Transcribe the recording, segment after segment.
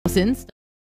Since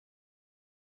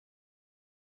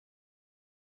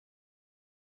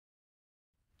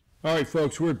All right,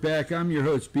 folks, we're back. I'm your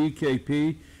host,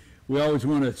 BKP. We always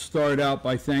want to start out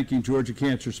by thanking Georgia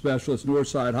Cancer Specialist,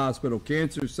 Northside Hospital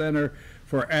Cancer Center,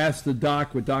 for Ask the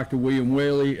Doc with Dr. William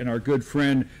Whaley, and our good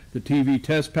friend, the TV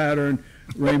test pattern,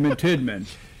 Raymond Tidman.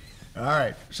 All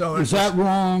right. So is that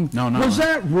wrong? No, no. Was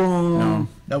that wrong?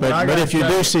 No. But if you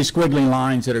do see squiggly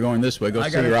lines that are going this way, go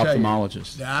see your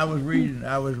ophthalmologist. I was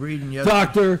reading yesterday.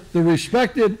 Doctor, the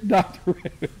respected Dr.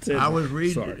 I was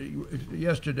reading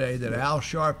yesterday that Al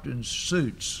Sharpton's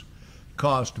suits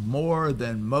cost more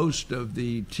than most of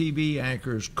the TV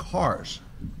anchors' cars.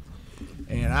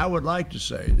 And I would like to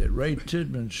say that Ray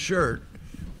Tidman's shirt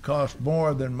cost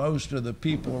more than most of the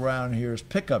people around here's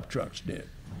pickup trucks did.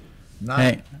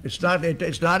 It's not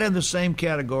in the same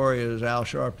category as Al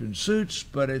Sharpton's suits,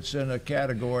 but it's in a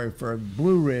category for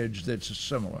Blue Ridge that's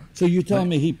similar. So you're telling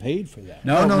me he paid for that?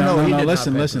 No.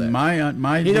 Listen. He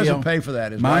doesn't pay for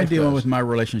that. My deal with my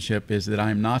relationship is that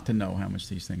I'm not to know how much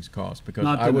these things cost because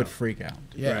I would freak out.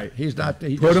 Yeah, right. He's not.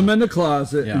 Put them in the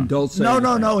closet and don't say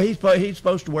anything. No. He's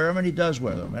supposed to wear them, and he does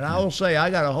wear them. And I will say, I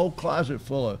got a whole closet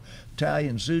full of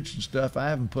Italian suits and stuff I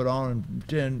haven't put on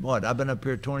in I've been up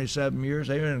here 27 years.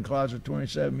 They've been in the closet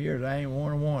 27 years. I ain't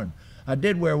worn one. I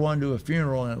did wear one to a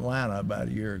funeral in Atlanta about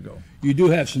a year ago. You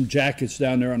do have some jackets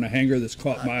down there on the hanger that's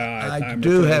caught my eye. I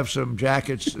do have some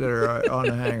jackets that are on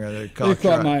the hanger that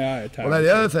caught my eye. Well,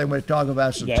 the other thing we're talking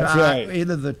about is the tie,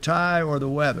 either the tie or the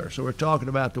weather. So we're talking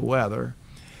about the weather.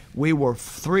 We were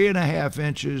 3.5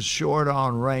 inches short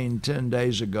on rain 10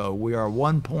 days ago. We are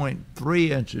 1.3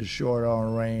 inches short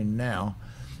on rain now,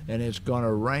 and it's going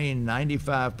to rain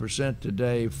 95%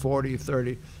 today, 40,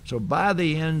 30. So by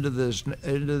the end of this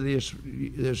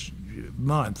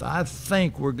month, I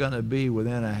think we're going to be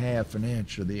within 1/2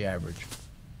 inch of the average.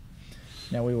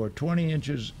 Now, we were 20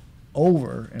 inches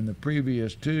over in the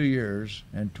previous 2 years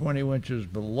and 20 inches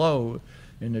below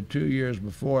in the 2 years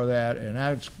before that, and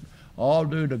that's all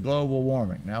due to global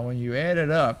warming. Now, when you add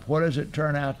it up, what does it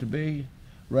turn out to be?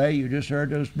 Ray, you just heard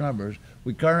those numbers.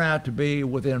 We turn out to be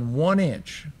within 1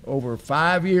 inch over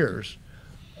 5 years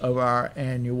of our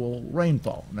annual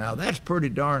rainfall. Now, that's pretty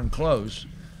darn close,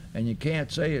 and you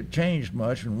can't say it changed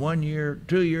much. In 1 year,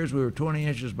 2 years, we were 20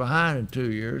 inches behind in 2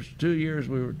 years. 2 years,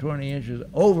 we were 20 inches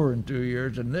over in 2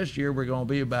 years, and this year we're going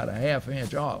to be about 1/2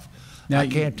 inch off. Now, I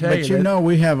can't tell you. But you know,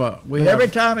 every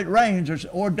time it rains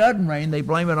or doesn't rain, they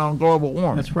blame it on global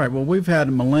warming. That's right. Well, we've had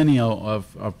a millennial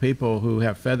of people who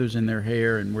have feathers in their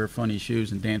hair and wear funny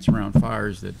shoes and dance around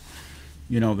fires that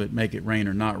make it rain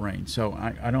or not rain. So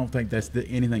I don't think that's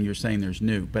anything you're saying there's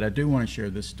new. But I do want to share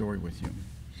this story with you.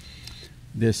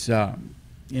 This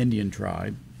Indian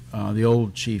tribe, the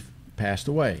old chief passed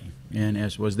away, and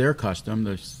as was their custom,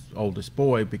 the oldest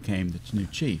boy became the new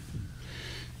chief.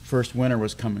 First winter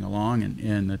was coming along,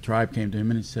 and the tribe came to him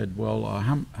and he said, well,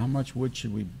 how much wood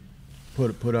should we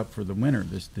put up for the winter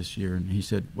this year? And he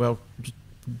said, well, just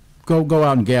go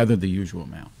out and gather the usual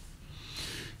amount.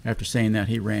 After saying that,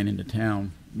 he ran into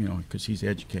town, because he's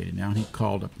educated now, and he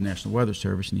called up the National Weather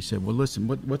Service and he said, well, listen,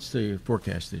 what's the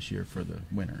forecast this year for the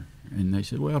winter? And they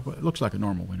said, well, it looks like a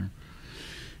normal winter.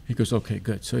 He goes, okay,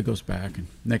 good. So he goes back, and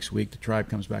next week the tribe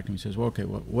comes back to him and says, well, okay,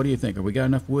 what do you think? Have we got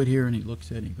enough wood here? And he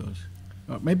looks at it and he goes,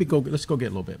 let's go get a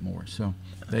little bit more. So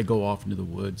they go off into the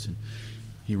woods, and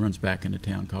he runs back into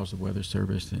town, calls the weather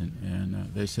service, and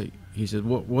he said,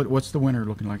 what's the winter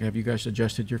looking like? Have you guys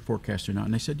adjusted your forecast or not?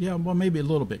 And they said, yeah, well, maybe a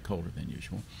little bit colder than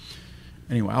usual.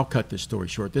 Anyway, I'll cut this story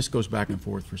short. This goes back and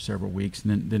forth for several weeks,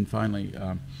 and then finally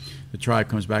the tribe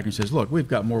comes back and says, look, we've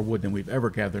got more wood than we've ever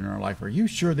gathered in our life. Are you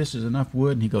sure this is enough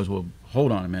wood? And he goes, well,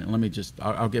 hold on a minute.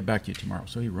 I'll get back to you tomorrow.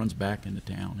 So he runs back into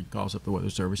town and calls up the weather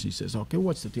service. And he says, okay,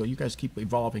 what's the deal? You guys keep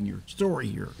evolving your story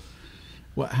here.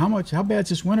 Well, how bad's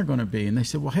this winter going to be? And they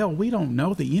said, well, hell, we don't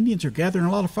know. The Indians are gathering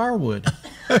a lot of firewood.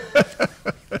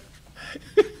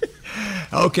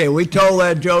 Okay, we told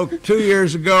that joke 2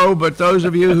 years ago, but those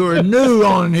of you who are new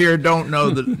on here don't know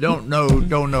about it.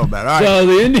 All right. So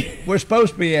we're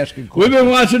supposed to be asking questions. We've been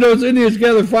watching those Indians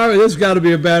gather firewood. This has got to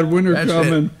be a bad winter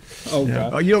coming. Oh, yeah.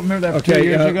 God. Oh, you don't remember that 2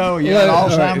 years ago? You had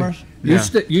Alzheimer's?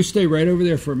 Right. You stay right over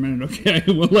there for a minute, okay?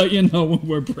 We'll let you know when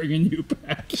we're bringing you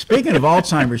back. Speaking of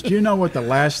Alzheimer's, do you know what the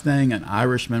last thing an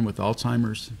Irishman with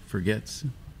Alzheimer's forgets?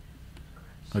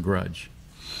 A grudge.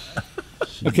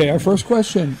 Okay, our first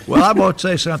question. Well, I want to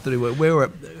say something.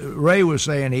 Ray was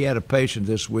saying he had a patient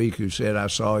this week who said, I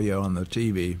saw you on the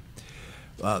TV.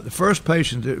 The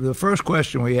first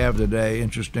question we have today,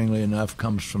 interestingly enough,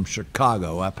 comes from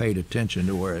Chicago. I paid attention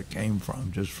to where it came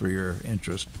from, just for your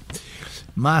interest.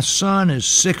 My son is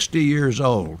 60 years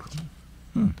old.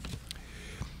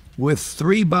 with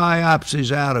 3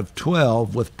 biopsies out of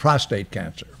 12 with prostate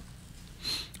cancer.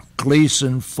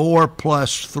 Gleason 4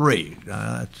 plus 3.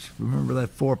 Remember that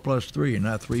 4 plus 3 and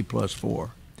not 3 plus 4.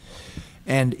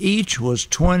 And each was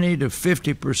 20 to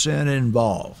 50%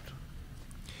 involved.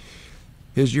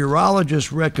 His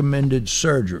urologist recommended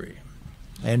surgery,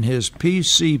 and his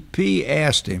PCP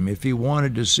asked him if he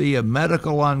wanted to see a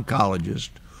medical oncologist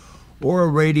or a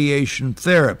radiation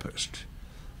therapist.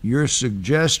 Your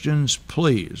suggestions,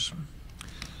 please.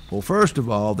 Well, first of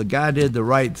all, the guy did the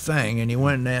right thing, and he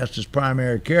went and asked his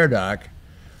primary care doc,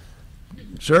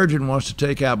 surgeon wants to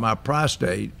take out my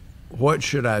prostate. What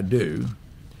should I do?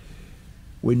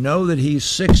 We know that he's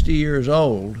 60 years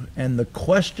old, and the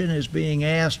question is being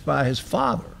asked by his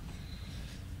father.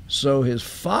 So his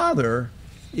father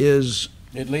is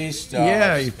At least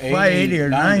he's probably 80 or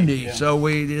 90. Yeah. So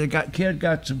kid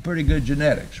got some pretty good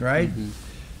genetics, right?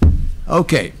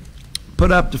 Okay,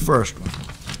 put up the first one.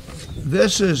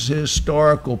 This is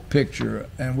historical picture,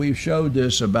 and we showed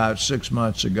this about 6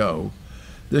 months ago.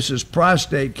 This is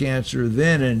prostate cancer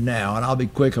then and now, and I'll be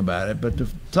quick about it. But the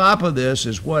top of this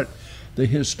is what the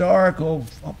historical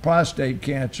prostate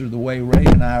cancer, the way Ray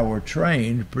and I were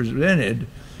trained, presented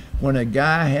when a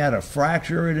guy had a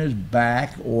fracture in his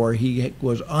back or he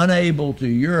was unable to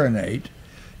urinate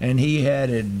and he had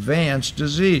advanced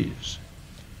disease.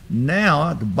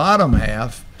 Now, at the bottom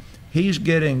half, he's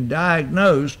getting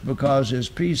diagnosed because his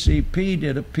PCP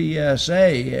did a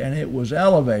PSA and it was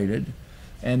elevated,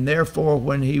 and therefore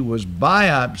when he was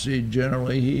biopsied,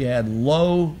 generally he had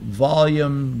low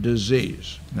volume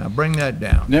disease. Now bring that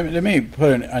down. Let me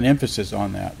put an emphasis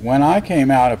on that. When I came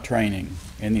out of training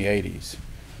in the 80s,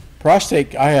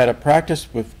 I had a practice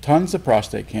with tons of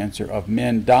prostate cancer of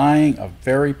men dying of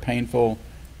very painful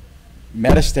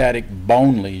metastatic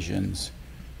bone lesions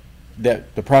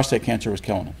that the prostate cancer was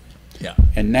killing them. Yeah.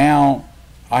 And now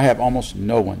I have almost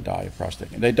no one die of prostate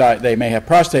cancer. They may have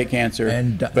prostate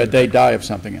cancer, but they die of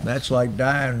something else. That's like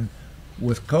dying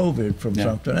with COVID from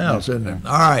something else, Yeah. isn't it?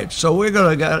 All right, so we're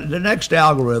going to go, the next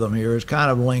algorithm here is kind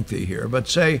of lengthy here, but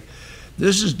say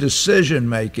this is decision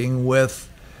making with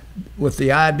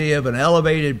the idea of an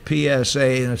elevated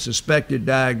PSA and a suspected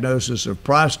diagnosis of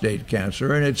prostate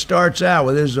cancer, and it starts out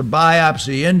with is a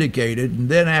biopsy indicated, and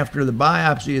then after the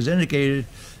biopsy is indicated,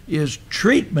 is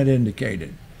treatment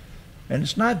indicated? And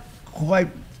it's not quite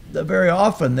very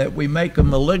often that we make a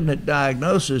malignant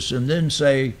diagnosis and then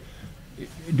say,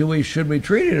 should we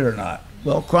treat it or not?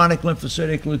 Well, chronic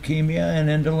lymphocytic leukemia and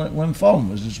indolent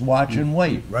lymphomas is watch and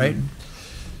wait, right?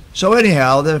 So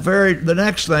anyhow, the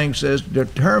next thing says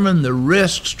determine the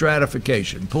risk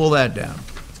stratification. Pull that down.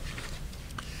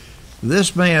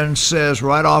 This man says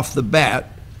right off the bat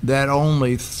that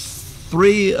only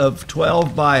 3 of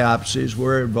 12 biopsies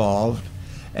were involved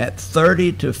at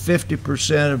 30 to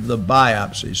 50% of the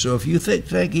biopsy. So if you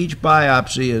think each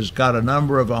biopsy has got a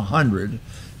number of 100,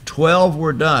 12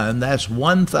 were done, that's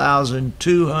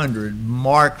 1,200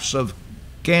 marks of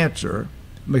cancer,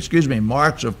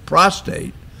 marks of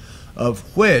prostate, of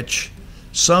which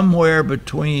somewhere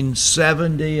between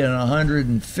 70 and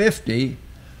 150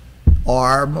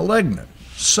 are malignant.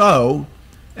 So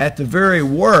at the very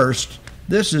worst,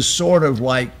 this is sort of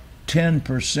like 10%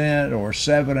 or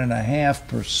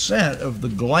 7.5% of the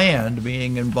gland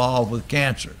being involved with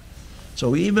cancer.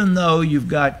 So even though you've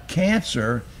got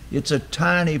cancer, it's a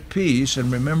tiny piece,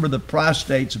 and remember the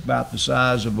prostate's about the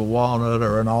size of a walnut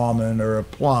or an almond or a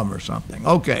plum or something.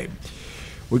 Okay,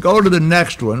 we go to the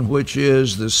next one, which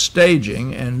is the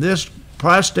staging, and this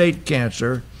prostate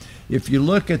cancer, if you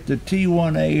look at the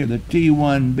T1A or the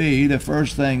T1B, the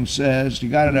first thing says, you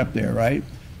got it up there, right?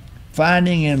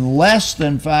 Finding in less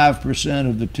than 5%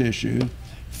 of the tissue,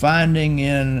 finding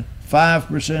in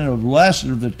 5% of less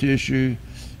of the tissue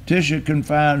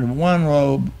confined in one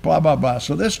lobe, blah, blah, blah.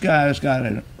 So this guy's got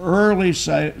an early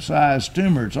size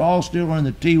tumor. It's all still in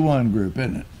the T1 group,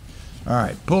 isn't it? All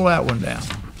right, pull that one down.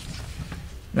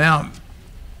 Now,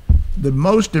 the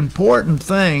most important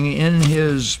thing in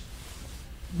his,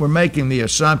 we're making the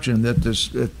assumption that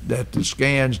the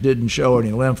scans didn't show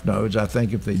any lymph nodes. I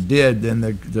think if they did, then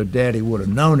the daddy would have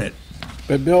known it.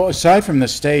 But Bill, aside from the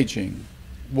staging,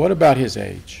 what about his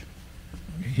age?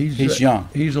 He's young.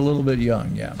 He's a little bit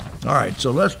young, yeah. All right,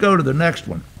 so let's go to the next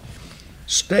one.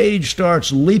 Stage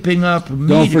starts leaping up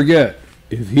immediately. Don't forget,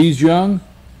 if he's young,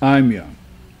 I'm young.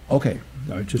 Okay.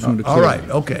 I just wanted to all clear right,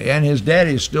 that. okay. And his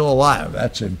daddy's still alive.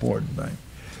 That's the important thing.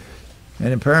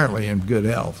 And apparently in good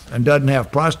health, and doesn't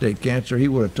have prostate cancer. He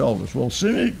would have told us. Well,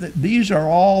 these are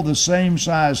all the same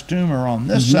size tumor on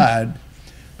this side,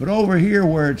 but over here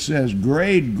where it says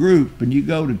grade group and you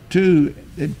go to 2,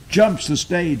 it jumps the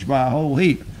stage by a whole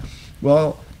heap.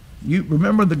 Well, You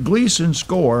remember the Gleason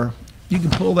score? You can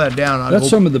pull that down. That's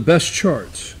some of the best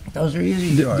charts. Those are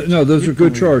easy charts. No, those are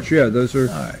good charts. Yeah, those are.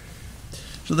 All right.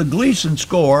 So the Gleason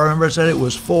score, remember I said it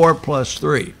was 4 plus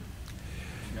 3.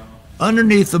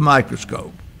 Underneath the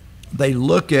microscope, they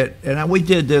look at, and we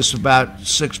did this about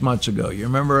 6 months ago. You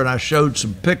remember, and I showed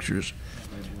some pictures.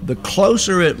 The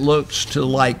closer it looks to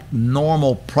like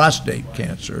normal prostate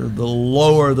cancer, the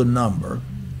lower the number.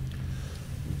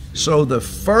 So the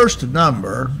first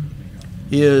number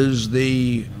is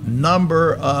the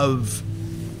number of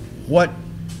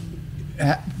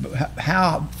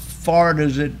how far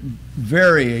does it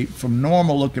vary from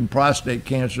normal looking prostate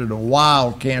cancer to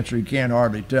wild cancer you can't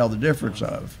hardly tell the difference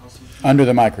of. Under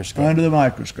the microscope. Under the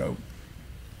microscope.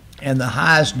 And the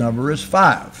highest number is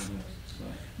 5.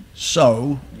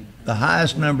 So the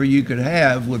highest number you could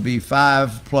have would be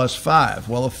 5 plus 5.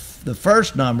 Well, the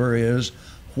first number is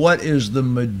what is the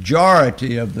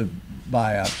majority of the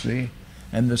biopsy,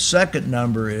 and the second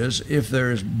number is if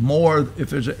there's more,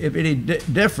 if any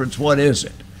difference, what is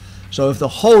it? So if the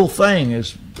whole thing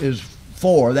is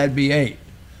 4, that'd be 8.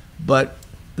 But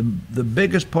the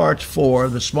biggest part's 4,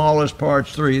 the smallest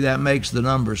part's 3, that makes the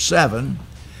number 7,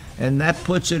 and that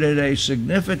puts it at a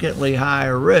significantly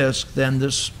higher risk than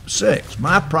this 6.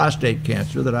 My prostate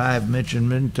cancer that I have mentioned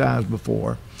many times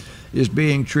before is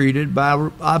being treated by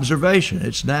observation.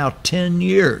 It's now 10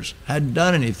 years. Hadn't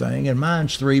done anything, and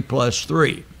mine's 3 plus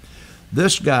 3.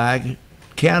 This guy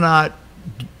cannot,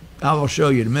 I will show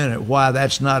you in a minute why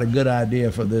that's not a good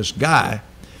idea for this guy.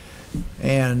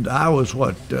 And I was,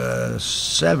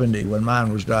 70 when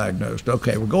mine was diagnosed.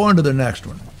 Okay, we're going to the next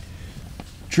one.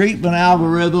 Treatment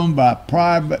algorithm by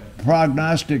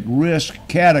prognostic risk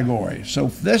category. So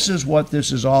this is what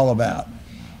this is all about.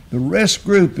 The risk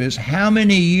group is how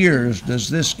many years does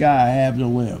this guy have to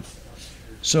live?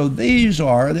 So these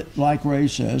are, like Ray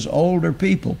says, older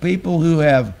people, people who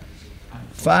have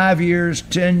 5 years,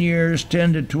 10 years,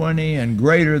 10 to 20, and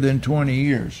greater than 20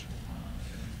 years.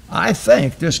 I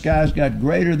think this guy's got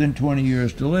greater than 20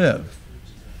 years to live.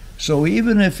 So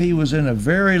even if he was in a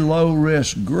very low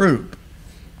risk group,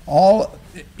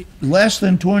 less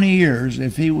than 20 years,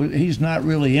 if he's not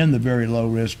really in the very low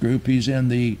risk group, he's in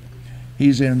the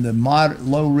moderate,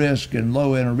 low risk and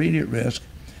low intermediate risk.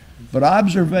 But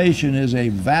observation is a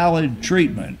valid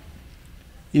treatment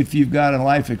if you've got a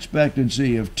life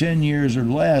expectancy of 10 years or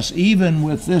less, even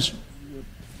with this.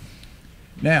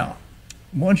 Now,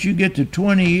 once you get to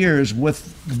 20 years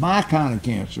with my kind of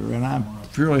cancer, and I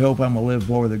really hope I'm going to live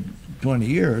more than 20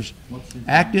 years,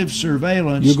 active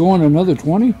surveillance. You're going another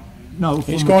 20? No,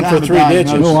 he's going for 3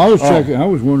 digits. No, I was checking. I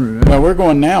was wondering that. Well, we're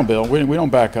going now, Bill. We don't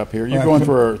back up here. You're going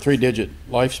for a 3-digit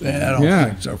lifespan. I don't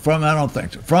think so. I don't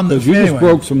think so. You just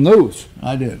broke some news.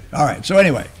 I did. All right. So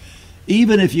anyway,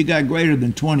 even if you got greater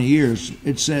than 20 years,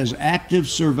 it says active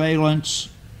surveillance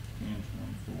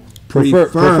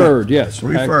preferred. Yes.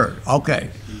 Preferred.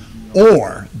 Okay.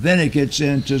 Or then it gets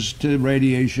into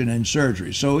radiation and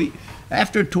surgery. So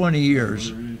after 20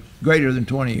 years, greater than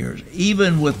 20 years,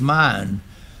 even with mine,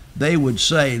 they would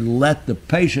say let the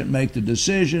patient make the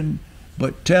decision,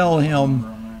 but tell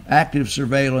him active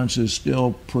surveillance is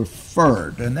still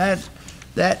preferred. And that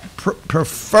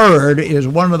preferred is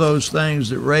one of those things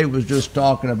that Ray was just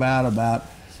talking about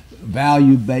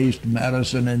value-based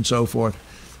medicine and so forth.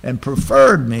 And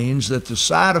preferred means that the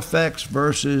side effects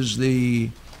versus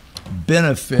the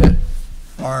benefit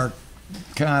are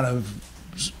kind of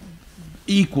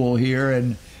equal here,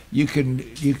 and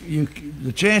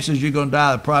the chances you're going to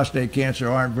die of prostate cancer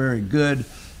aren't very good.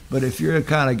 But if you're the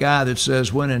kind of guy that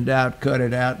says, when in doubt, cut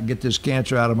it out and get this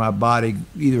cancer out of my body,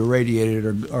 either irradiate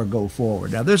it or go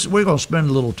forward. Now, we're going to spend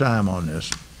a little time on this.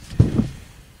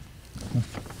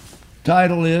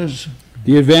 Title is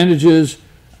The Advantages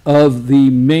of the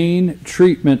Main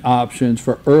Treatment Options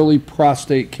for Early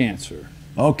Prostate Cancer.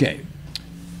 Okay.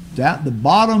 The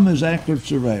bottom is active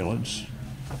surveillance.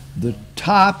 The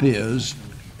top is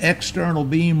external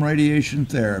beam radiation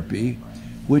therapy,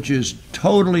 which is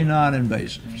totally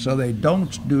non-invasive. So they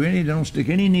don't stick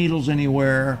any needles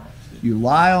anywhere. You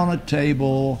lie on a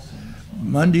table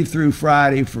Monday through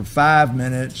Friday for 5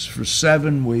 minutes for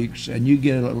 7 weeks, and you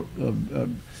get a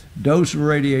dose of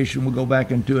radiation. We'll go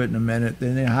back into it in a minute.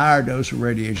 Then a higher dose of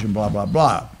radiation, blah, blah,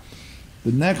 blah.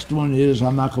 The next one is,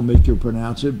 I'm not going to make you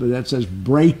pronounce it, but that says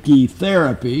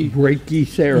brachytherapy.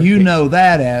 Brachytherapy. You know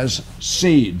that as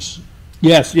seeds.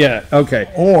 Yes, yeah,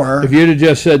 okay. Or if you'd have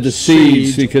just said the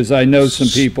seeds, because I know some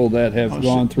people that have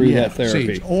gone through that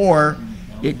therapy. Seeds. Or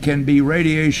it can be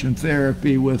radiation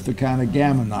therapy with the kind of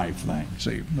gamma knife thing.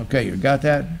 See, okay, you got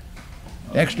that?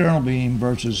 External beam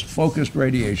versus focused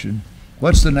radiation.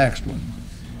 What's the next one?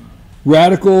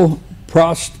 Radical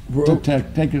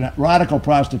radical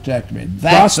prostatectomy.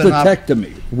 That's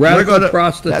prostatectomy. Radical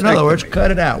prostatectomy. In other words,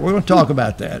 cut it out. We're going to talk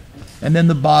about that. And then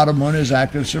the bottom one is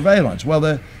active surveillance. Well,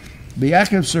 the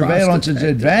active surveillance's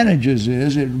advantages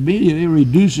is it immediately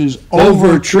reduces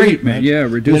over-treatment. Yeah,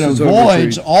 reduces it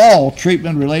avoids all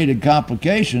treatment-related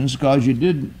complications because you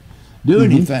didn't do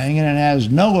anything, and it has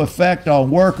no effect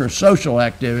on work or social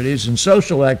activities. And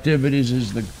social activities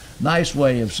is the nice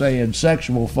way of saying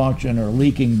sexual function or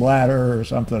leaking bladder or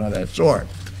something of that sort.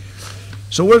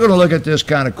 So we're going to look at this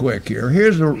kind of quick here.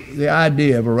 Here's the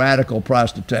idea of a radical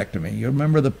prostatectomy. You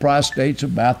remember the prostate's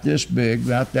about this big,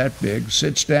 about that big,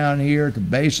 sits down here at the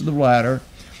base of the bladder.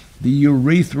 The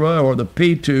urethra or the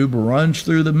P-tube runs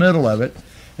through the middle of it.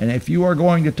 And if you are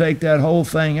going to take that whole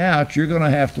thing out, you're going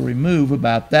to have to remove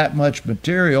about that much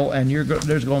material, and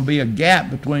there's going to be a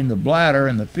gap between the bladder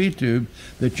and the P-tube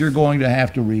that you're going to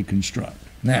have to reconstruct.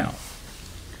 Now,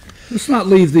 let's not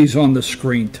leave these on the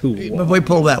screen too long. But we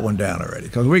pulled that one down already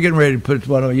because we're getting ready to put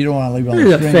one. You don't want to leave it on It's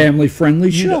the a screen.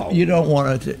 family-friendly show. You don't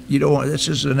want it. You don't want. This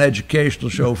is an educational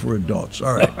show for adults.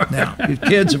 All right. Now, your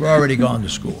kids have already gone to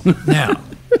school. Now,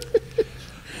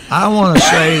 I want to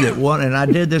say that and I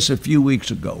did this a few weeks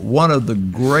ago, one of the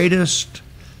greatest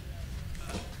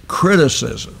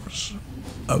criticisms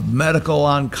of medical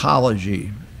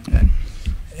oncology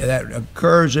that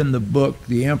occurs in the book,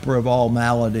 The Emperor of All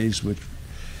Maladies,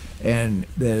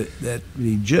 that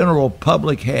the general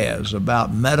public has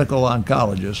about medical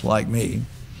oncologists like me,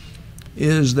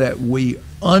 is that we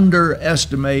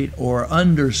underestimate or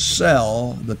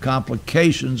undersell the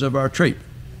complications of our treatment.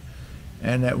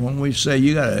 And that when we say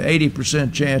you got an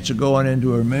 80% chance of going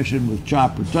into a remission with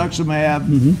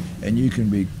rituximab, and you can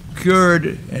be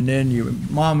cured, and then your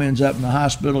mom ends up in the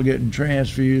hospital getting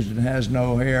transfused and has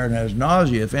no hair and has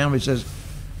nausea, the family says,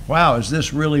 wow, is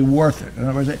this really worth it? In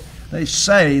other words, they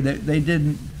say that they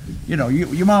didn't,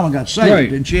 your mama got saved,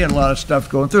 right, and she had a lot of stuff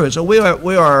going through it. So we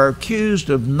are accused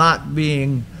of not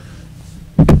being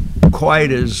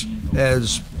quite as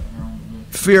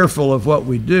fearful of what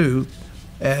we do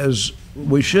as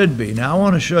we should be. Now, I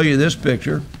want to show you this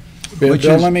picture. Bill,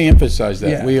 let me emphasize that.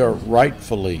 Yeah. We are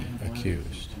rightfully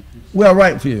accused. Well,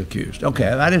 rightfully accused. Okay,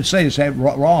 I didn't say it's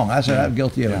wrong. I said I'm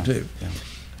guilty of it too. Yeah.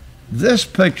 This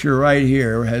picture right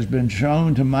here has been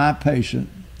shown to my patient,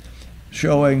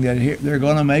 showing that they're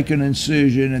going to make an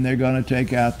incision and they're going to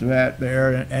take out that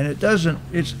there, and it doesn't.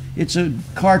 It's a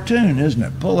cartoon, isn't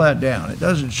it? Pull that down. It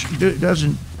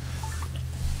doesn't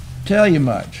tell you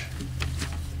much.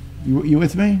 You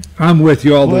with me? I'm with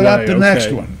you all the way. Put up the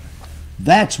next one.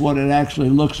 That's what it actually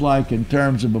looks like in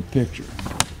terms of a picture.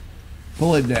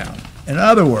 Pull it down. In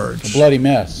other words, a bloody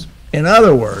mess. In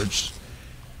other words,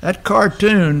 that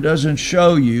cartoon doesn't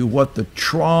show you what the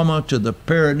trauma to the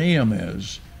perineum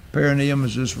is. Perineum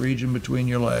is this region between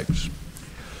your legs.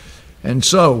 And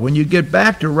so when you get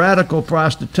back to radical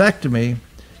prostatectomy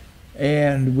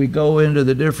and we go into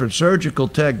the different surgical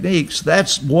techniques,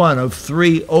 that's one of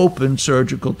 3 open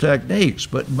surgical techniques.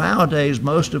 But nowadays,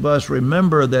 most of us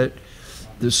remember that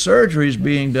the surgery is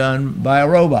being done by a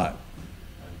robot.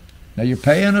 Now, you're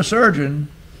paying a surgeon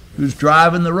who's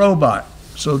driving the robot.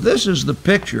 So this is the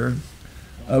picture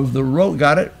of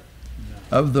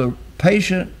of the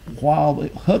patient while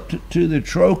hooked to the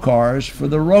trocars for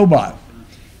the robot.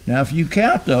 Now, if you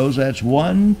count those, that's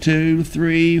 1, 2,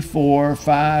 3, 4,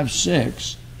 5,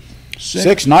 6.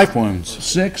 6 knife wounds.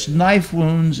 6 knife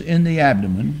wounds in the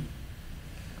abdomen.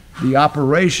 The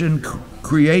operation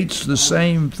creates the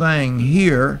same thing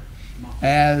here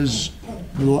as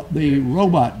the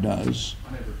robot does.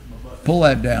 Pull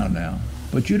that down now.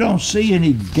 But you don't see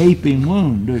any gaping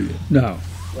wound, do you? No.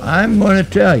 I'm going to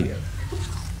tell you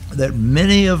that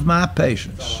many of my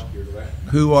patients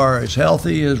who are as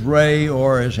healthy as Ray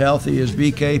or as healthy as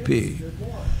BKP,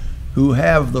 who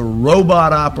have the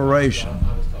robot operation,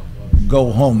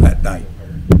 go home that night.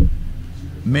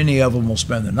 Many of them will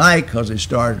spend the night because they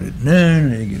started at noon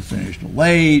and they get finished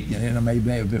late, and they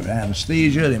may have a bit of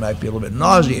anesthesia, they might be a little bit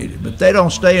nauseated, but they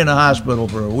don't stay in the hospital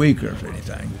for a week or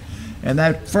anything. And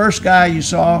that first guy you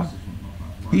saw,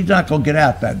 he's not going to get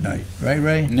out that night, right,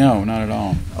 Ray? No, not at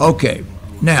all. Okay,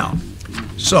 now,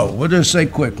 so we'll just say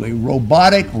quickly,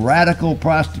 robotic radical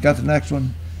prostate, got the next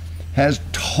one, has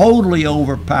totally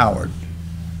overpowered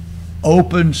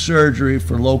open surgery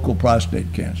for local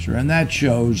prostate cancer, and that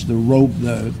shows the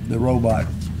robot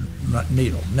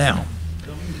needle. Now,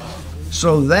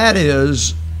 so that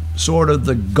is sort of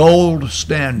the gold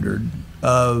standard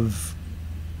of,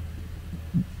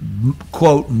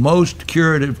 quote, most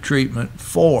curative treatment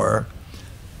for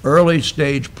early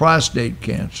stage prostate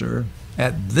cancer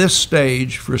at this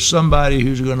stage for somebody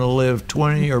who's going to live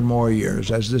 20 or more years,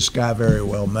 as this guy very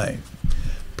well may.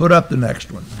 Put up the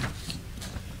next one.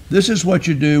 This is what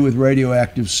you do with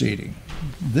radioactive seeding.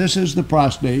 This is the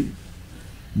prostate.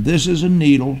 This is a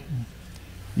needle.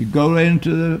 You go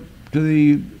into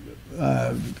the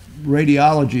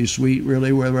radiology suite,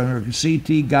 really, where they're under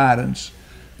CT guidance.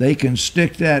 They can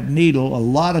stick that needle a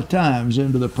lot of times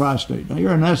into the prostate. Now, you're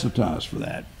anesthetized for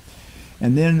that.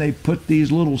 And then they put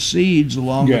these little seeds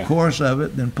along the course of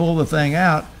it, then pull the thing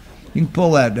out. You can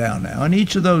pull that down now. And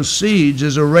each of those seeds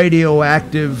is a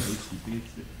radioactive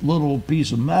little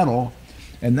piece of metal,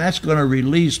 and that's going to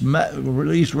release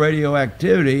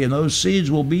radioactivity, and those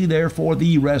seeds will be there for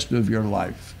the rest of your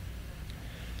life.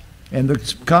 And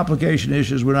the complication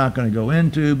issues we're not going to go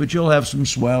into, but you'll have some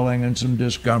swelling and some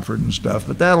discomfort and stuff,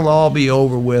 but that'll all be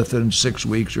over with in 6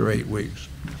 weeks or 8 weeks.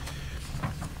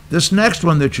 This next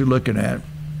one that you're looking at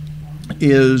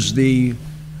is the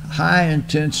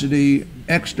high-intensity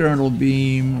external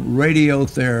beam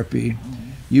radiotherapy.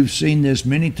 You've seen this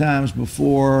many times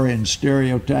before in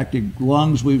stereotactic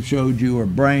lungs we've showed you, or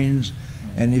brains.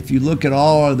 And if you look at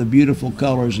all of the beautiful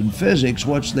colors in physics,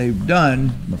 what they've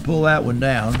done, I'll pull that one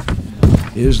down,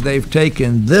 is they've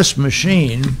taken this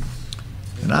machine,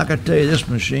 and I can tell you this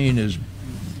machine is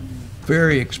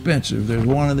very expensive. There's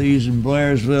one of these in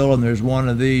Blairsville and there's one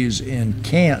of these in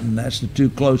Canton. That's the two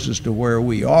closest to where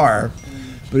we are.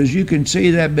 But as you can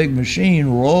see, that big machine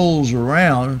rolls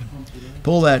around.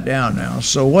 Pull that down now.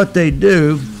 So what they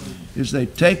do is they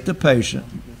take the patient,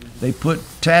 they put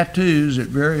tattoos at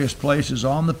various places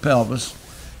on the pelvis.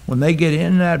 When they get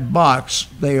in that box,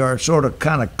 they are sort of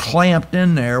kind of clamped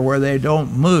in there where they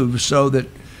don't move, so that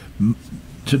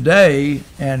today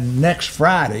and next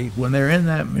Friday, when they're in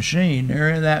that machine, they're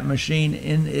in that machine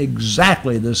in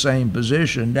exactly the same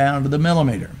position down to the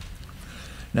millimeter.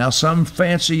 Now, some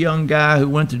fancy young guy who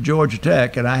went to Georgia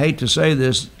Tech, and I hate to say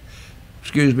this,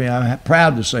 excuse me, I'm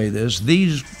proud to say this,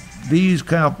 these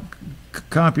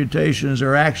computations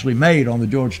are actually made on the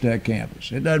Georgia Tech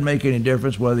campus. It doesn't make any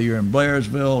difference whether you're in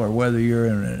Blairsville or whether you're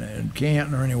in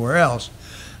Canton or anywhere else.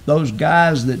 Those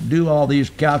guys that do all these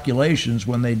calculations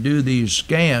when they do these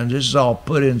scans, this is all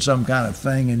put in some kind of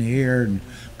thing in the ear and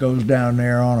goes down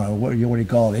there on a, what do you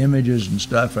call it, images and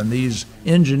stuff. And these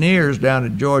engineers down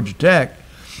at Georgia Tech,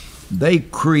 they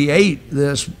create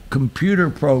this computer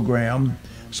program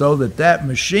so that that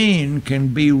machine can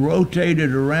be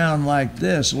rotated around like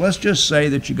this. Let's just say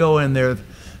that you go in there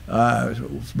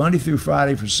Monday through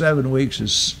Friday for 7 weeks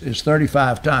is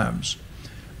 35 times.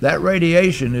 That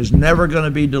radiation is never going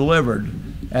to be delivered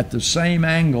at the same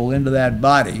angle into that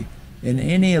body in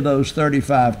any of those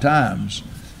 35 times,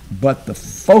 but the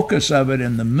focus of it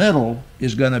in the middle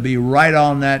is going to be right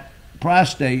on that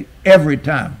prostate every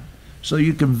time. So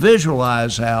you can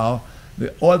visualize how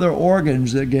the other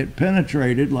organs that get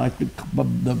penetrated, like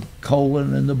the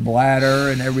colon and the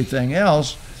bladder and everything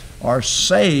else, are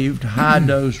saved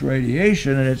high-dose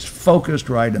radiation, and it's focused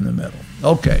right in the middle.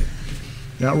 Okay.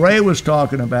 Now, Ray was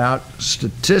talking about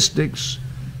statistics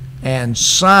and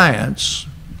science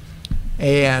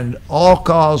and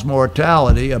all-cause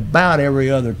mortality about every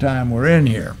other time we're in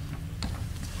here.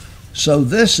 So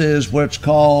this is what's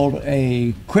called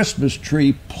a Christmas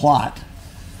tree plot.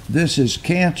 This is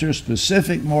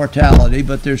cancer-specific mortality,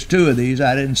 but there's two of these.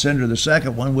 I didn't send her the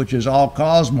second one, which is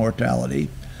all-cause mortality.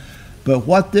 But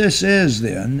what this is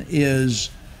then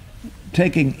is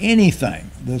taking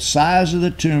anything, the size of the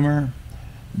tumor,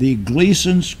 the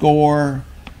Gleason score,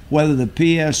 whether the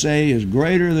PSA is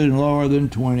greater than lower than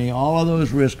 20, all of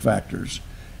those risk factors,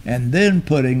 and then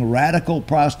putting radical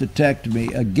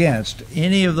prostatectomy against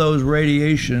any of those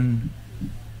radiation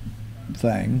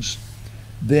things,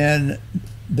 then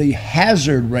the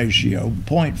hazard ratio,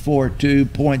 0.42,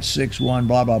 0.61,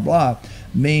 blah, blah, blah,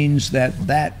 means that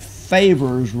that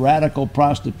favors radical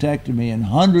prostatectomy in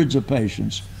hundreds of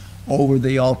patients over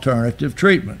the alternative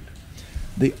treatment.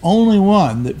 The only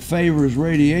one that favors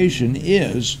radiation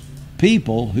is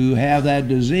people who have that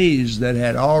disease that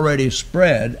had already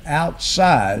spread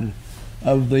outside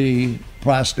of the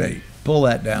prostate. Pull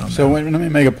that down. So let me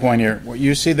make a point here.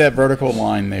 You see that vertical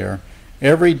line there.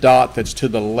 Every dot that's to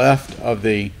the left of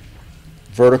the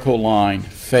vertical line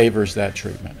favors that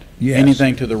treatment. Yes.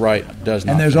 Anything to the right does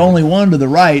not. And there's only one to the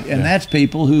right, and that's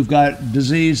people who've got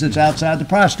disease that's outside the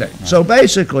prostate. Right. So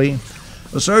basically,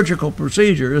 a surgical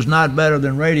procedure is not better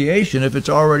than radiation if it's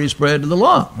already spread to the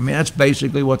lung. I mean, that's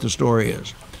basically what the story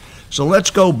is. So let's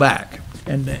go back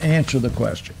and answer the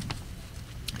question.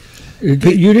 You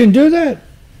didn't do that?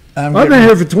 I've been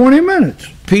here for 20 minutes.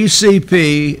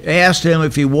 PCP asked him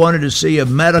if he wanted to see a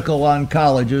medical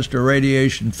oncologist or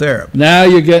radiation therapist. Now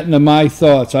you're getting to my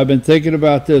thoughts. I've been thinking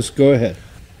about this. Go ahead.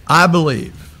 I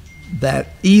believe that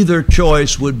either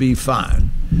choice would be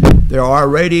fine. There are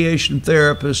radiation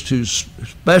therapists who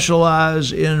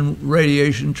specialize in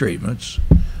radiation treatments.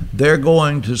 They're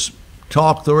going to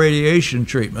talk the radiation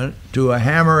treatment to a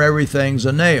hammer, everything's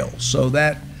a nail. So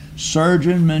that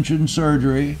surgeon mentioned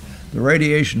surgery. The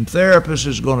radiation therapist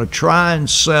is going to try and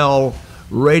sell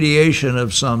radiation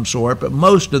of some sort, but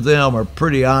most of them are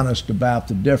pretty honest about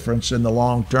the difference and the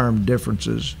long-term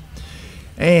differences.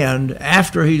 And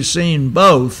after he's seen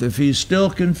both, if he's still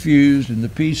confused and the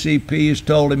PCP has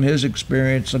told him his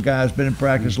experience, the guy's been in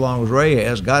practice as long as Ray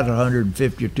has, got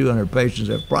 150 or 200 patients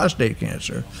that have prostate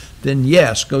cancer, then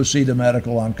yes, go see the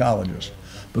medical oncologist.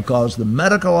 Because the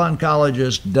medical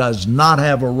oncologist does not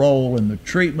have a role in the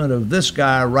treatment of this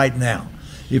guy right now.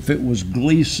 If it was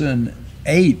Gleason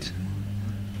 8,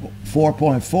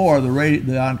 4.4,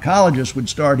 the oncologist would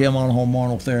start him on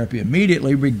hormonal therapy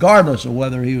immediately, regardless of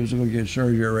whether he was going to get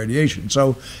surgery or radiation.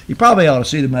 So he probably ought to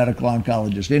see the medical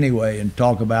oncologist anyway and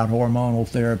talk about hormonal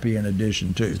therapy in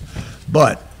addition to.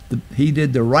 But he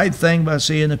did the right thing by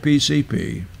seeing the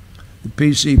PCP. The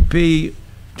PCP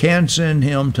can send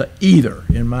him to either,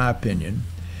 in my opinion,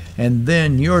 and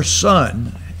then your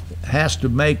son has to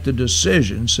make the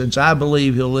decision, since I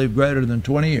believe he'll live greater than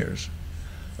 20 years,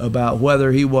 about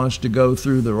whether he wants to go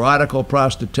through the radical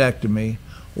prostatectomy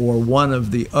or one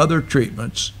of the other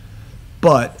treatments.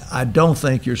 But I don't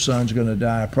think your son's going to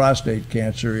die of prostate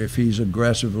cancer if he's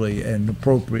aggressively and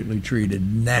appropriately treated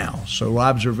now. So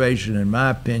observation, in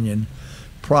my opinion,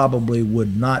 probably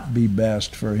would not be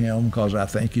best for him, because I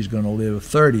think he's going to live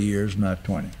 30 years, not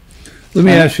 20. Let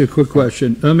me ask you a quick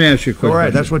question. All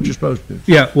right, that's what you're supposed to do.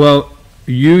 Yeah, well,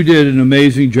 you did an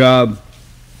amazing job,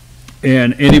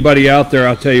 and anybody out there,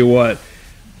 I'll tell you what,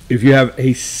 if you have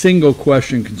a single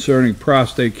question concerning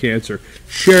prostate cancer,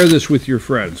 share this with your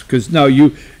friends, because no,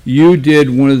 you did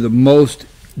one of the most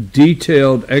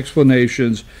detailed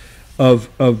explanations of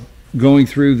going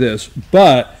through this.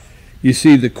 But you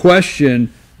see, the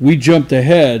question, we jumped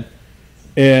ahead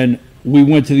and we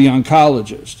went to the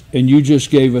oncologist, and you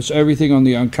just gave us everything on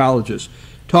the oncologist.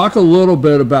 Talk a little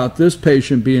bit about this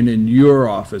patient being in your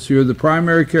office. You're the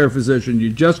primary care physician. You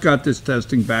just got this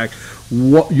testing back.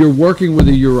 You're working with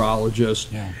a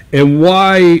urologist. Yeah. And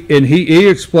why, and he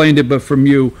explained it, but from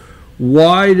you,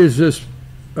 why does this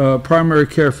primary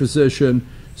care physician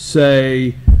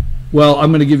say, well,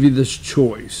 I'm going to give you this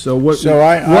choice? So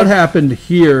what happened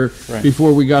here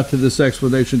before we got to this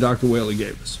explanation Dr. Whaley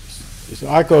gave us? So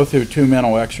I go through two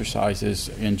mental exercises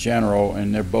in general,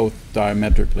 and they're both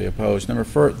diametrically opposed.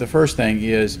 The first thing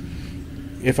is,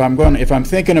 if I'm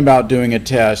thinking about doing a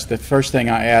test, the first thing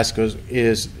I ask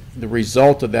is the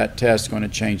result of that test going to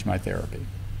change my therapy?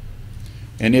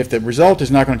 And if the result is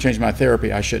not going to change my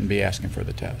therapy, I shouldn't be asking for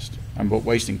the test. I'm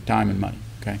wasting time and money.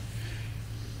 Okay.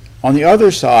 On the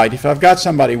other side, if I've got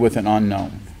somebody with an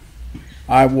unknown,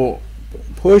 I will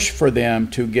push for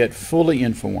them to get fully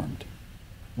informed.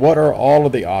 What are all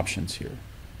of the options here?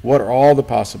 What are all the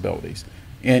possibilities?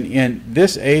 And in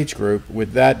this age group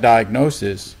with that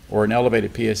diagnosis or an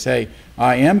elevated PSA,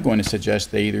 I am going to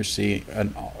suggest they either see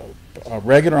a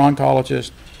regular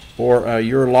oncologist or a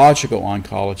urological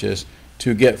oncologist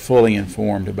to get fully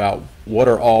informed about what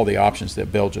are all the options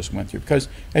that Bill just went through. Because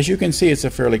as you can see, it's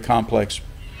a fairly complex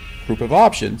group of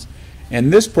options,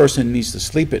 and this person needs to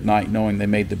sleep at night knowing they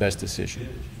made the best decision.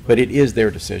 But it is their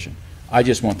decision. I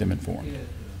just want them informed.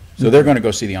 So they're going to go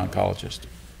see the oncologist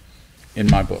in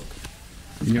my book.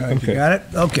 Okay. You got it?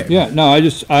 Okay. Yeah, no, I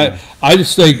just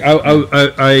think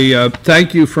I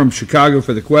thank you from Chicago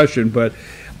for the question, but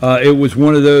it was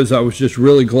one of those I was just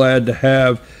really glad to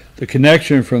have the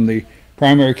connection from the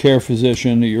primary care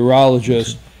physician, the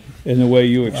urologist, and the way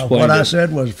you explained what it. I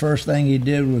said was the first thing he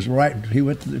did was right. He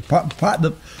went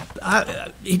to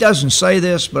he doesn't say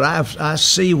this, but I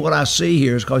see what I see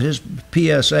here is because his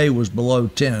PSA was below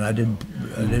 10. I didn't.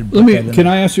 Can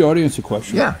I ask the audience a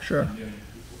question? Yeah, sure.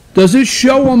 Does it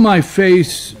show on my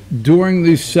face during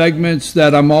these segments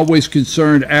that I'm always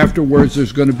concerned afterwards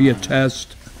there's going to be a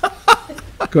test?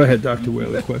 Go ahead, Dr.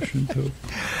 Whaley, question too.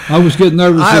 I was getting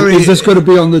nervous. Is this going to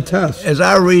be on the test? As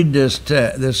I read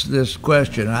this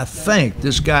question, I think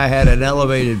this guy had an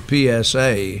elevated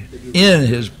PSA in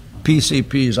his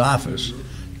PCP's office,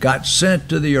 got sent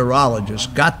to the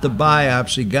urologist, got the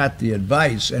biopsy, got the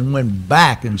advice, and went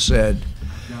back and said,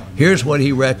 here's what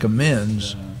he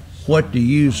recommends. What do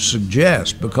you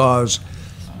suggest? Because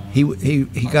he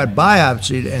got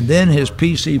biopsied, and then his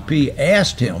PCP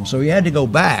asked him, so he had to go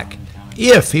back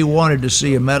if he wanted to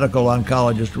see a medical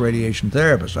oncologist radiation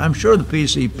therapist. I'm sure the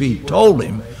PCP told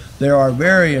him there are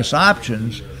various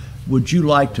options. Would you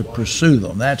like to pursue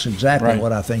them? That's exactly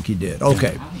what I think he did.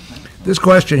 Okay. This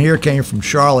question here came from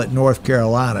Charlotte, North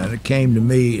Carolina, and it came to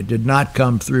me. It did not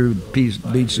come through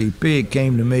BCP. It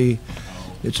came to me.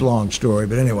 It's a long story,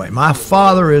 but anyway. My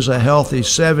father is a healthy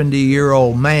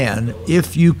 70-year-old man.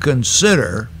 If you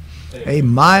consider a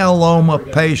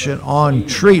myeloma patient on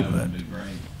treatment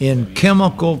in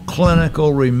chemical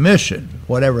clinical remission,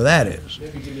 whatever that is.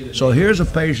 So here's a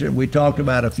patient we talked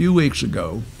about a few weeks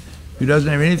ago who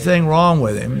doesn't have anything wrong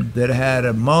with him, that had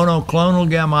a monoclonal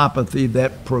gammopathy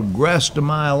that progressed to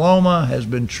myeloma, has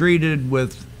been treated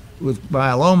with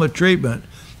myeloma treatment,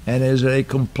 and is a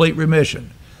complete remission.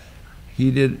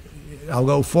 I'll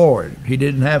go forward. He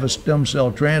didn't have a stem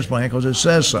cell transplant because it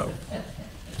says so.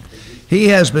 He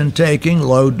has been taking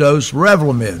low-dose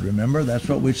revlimid. Remember, that's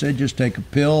what we said, just take a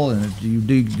pill and you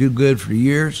do good for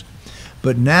years.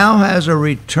 But now has a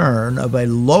return of a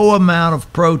low amount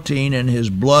of protein in his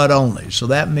blood only. So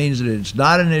that means that it's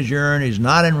not in his urine, he's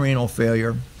not in renal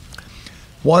failure.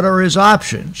 What are his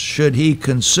options? Should he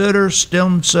consider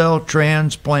stem cell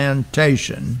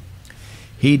transplantation?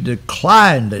 He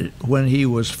declined it when he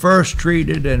was first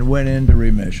treated and went into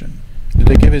remission. Did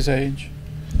they give his age?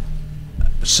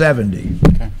 70.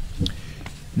 Okay.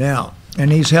 Now,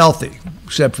 and he's healthy,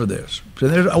 except for this.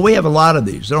 So we have a lot of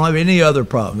these. They don't have any other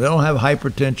problem. They don't have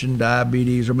hypertension,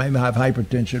 diabetes, or maybe have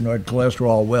hypertension or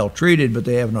cholesterol well treated, but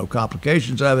they have no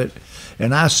complications of it.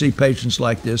 And I see patients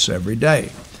like this every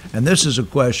day. And this is a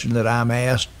question that I'm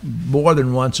asked more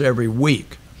than once every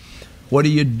week. What do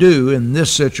you do in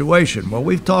this situation? Well,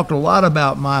 we've talked a lot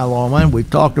about myeloma, and we've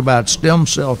talked about stem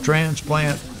cell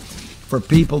transplant for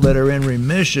people that are in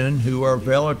remission who are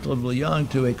relatively young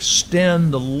to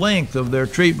extend the length of their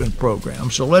treatment program.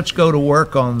 So let's go to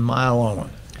work on myeloma.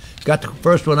 Got the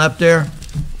first one up there?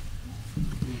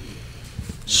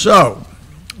 So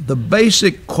the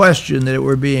basic question that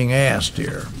we're being asked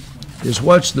here is,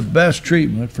 what's the best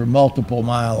treatment for multiple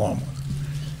myeloma?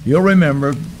 You'll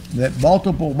remember that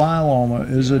multiple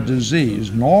myeloma is a disease.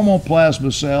 Normal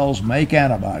plasma cells make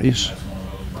antibodies.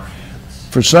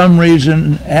 For some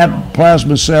reason,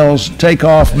 plasma cells take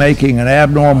off making an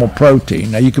abnormal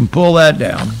protein. Now, you can pull that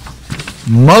down.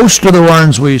 Most of the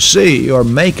ones we see are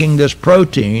making this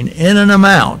protein in an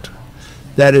amount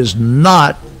that is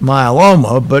not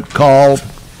myeloma, but called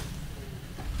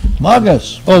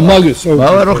Muggis. Oh, Muggis. Okay.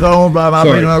 Well, it'll go by my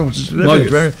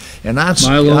and I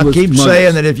keep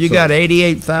saying that if you got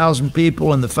 88,000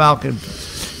 people in the Falcon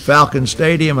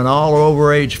Stadium and all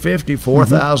over age 50,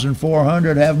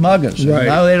 4,400 have Muggis. Right.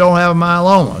 Now they don't have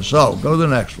myeloma. So go to the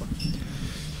next one.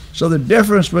 So the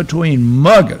difference between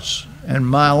Muggis and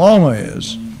myeloma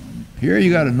is, here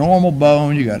you got a normal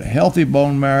bone, you got a healthy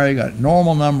bone marrow, you got a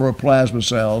normal number of plasma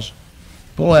cells.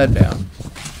 Pull that down.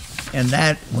 And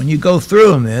that, when you go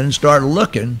through them then and start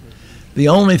looking, the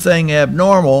only thing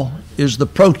abnormal is the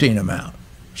protein amount.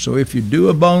 So if you do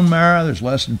a bone marrow, there's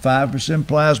less than 5%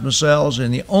 plasma cells,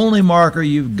 and the only marker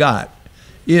you've got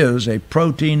is a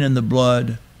protein in the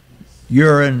blood,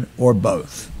 urine, or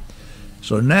both.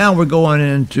 So now we're going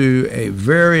into a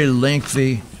very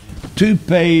lengthy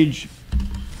 2-page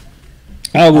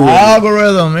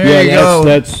algorithm. There you go.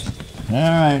 That's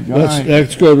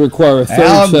going to require a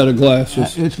third set of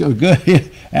glasses. It's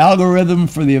good. Algorithm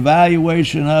for the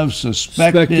evaluation of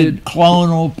suspected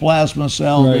clonal plasma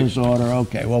cell disorder.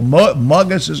 Okay, well,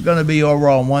 Muggis is going to be over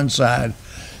on one side.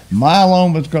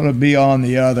 Myeloma is going to be on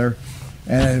the other.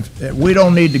 And we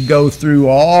don't need to go through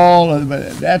all of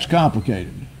it. That's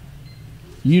complicated.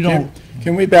 You don't.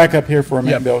 Can we back up here for a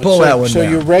minute, Bill? Pull that one down. So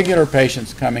your regular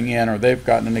patients coming in, or they've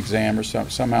gotten an exam, or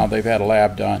somehow they've had a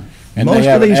lab done, and most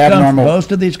they have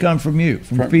most of these come from you,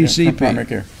 from PCP. Primary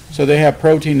care. So they have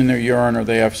protein in their urine, or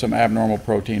they have some abnormal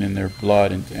protein in their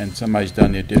blood, and somebody's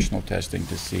done the additional testing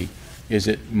to see, is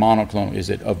it monoclonal, is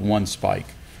it of one spike?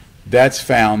 That's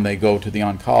found, they go to the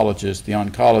oncologist. The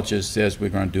oncologist says, we're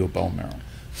going to do a bone marrow.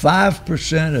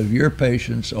 5% of your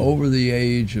patients over the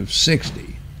age of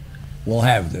 60 will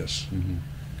have this.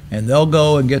 And they'll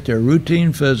go and get their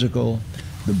routine physical.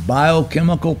 The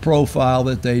biochemical profile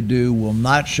that they do will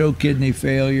not show kidney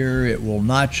failure. It will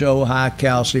not show high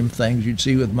calcium, things you'd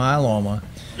see with myeloma.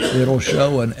 It'll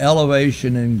show an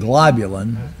elevation in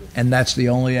globulin, and that's the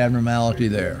only abnormality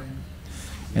there.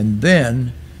 And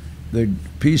then the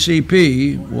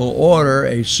PCP will order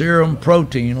a serum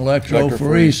protein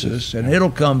electrophoresis, and it'll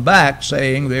come back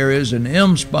saying there is an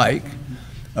M spike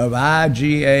of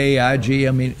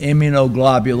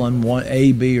immunoglobulin 1,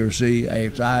 A, B, or C,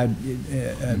 it's I,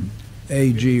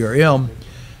 A, G, or M,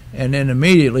 And then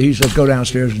immediately he says, go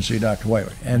downstairs and see Dr.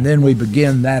 Whaley. And then we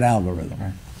begin that algorithm.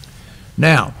 Right.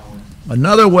 Now,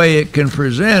 another way it can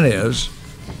present is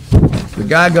the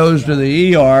guy goes to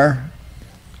the ER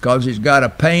because he's got a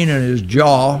pain in his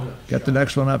jaw. Got the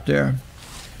next one up there?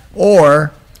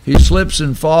 Or he slips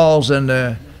and falls in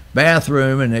the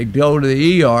bathroom and they go to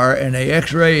the ER and they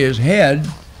x-ray his head,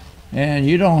 and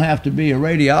you don't have to be a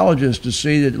radiologist to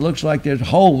see that it looks like there's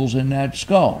holes in that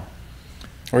skull.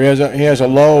 Or he has a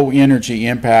low energy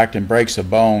impact and breaks a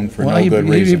bone for no good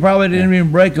reason. He probably didn't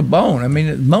even break a bone. I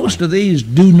mean, most of these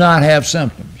do not have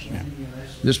symptoms. Yeah.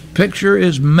 This picture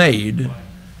is made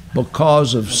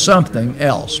because of something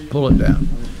else. Pull it down.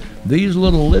 These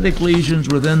little lytic lesions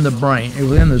within the brain,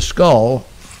 within the skull,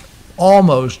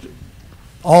 almost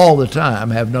all the time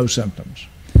have no symptoms.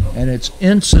 And it's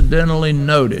incidentally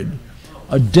noted.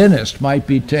 A dentist might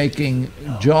be taking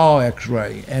jaw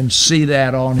x-ray and see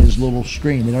that on his little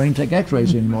screen. They don't even take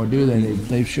x-rays anymore, do they?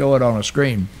 They show it on a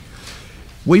screen.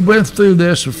 We went through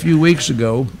this a few weeks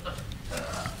ago.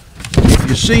 If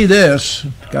you see this,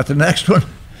 got the next one?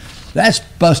 That's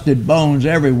busted bones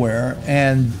everywhere,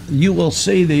 and you will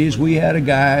see these. We had a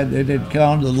guy that had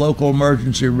gone to the local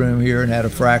emergency room here and had a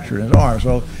fracture in his arm.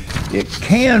 So it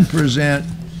can present,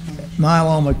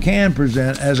 myeloma can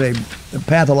present as a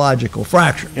pathological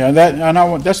fracture. Yeah,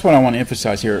 that's what I want to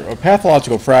emphasize here. A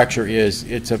pathological fracture is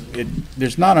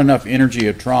there's not enough energy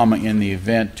of trauma in the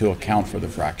event to account for the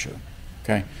fracture.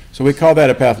 Okay, so we call that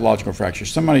a pathological fracture.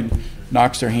 Somebody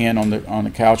knocks their hand on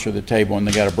the couch or the table and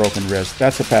they got a broken wrist.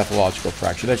 That's a pathological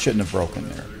fracture. That shouldn't have broken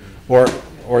there.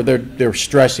 Or they're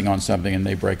stressing on something and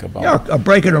they break a bone. Yeah,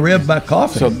 breaking a rib by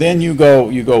coughing. So then you go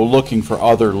looking for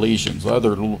other lesions.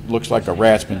 Looks like a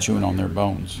rat's been chewing on their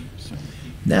bones. So.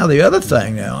 Now the other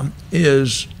thing now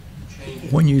is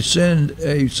when you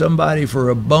send somebody for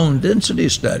a bone density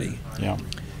study, yeah,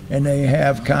 and they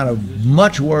have kind of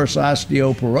much worse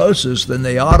osteoporosis than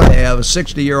they ought to have a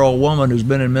 60-year-old woman who's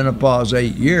been in menopause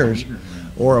 8 years,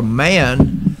 or a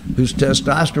man whose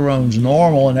testosterone's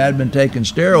normal and had been taking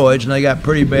steroids and they got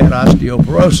pretty bad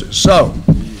osteoporosis. So,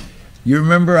 you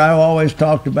remember I always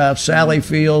talked about Sally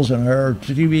Fields and her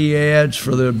TV ads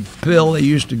for the pill they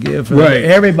used to give. Right.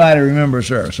 Everybody remembers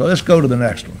her. So let's go to the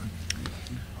next one.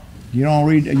 You don't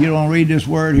read this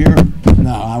word here?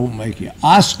 No, I won't make you.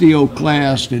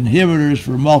 Osteoclast inhibitors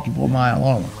for multiple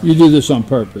myeloma. You do this on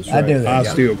purpose, right? I do that,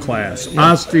 Osteoclast.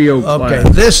 yeah. Osteoclast.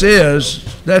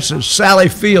 Okay, that's a Sally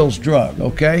Fields drug,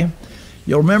 okay?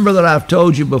 You'll remember that I've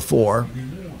told you before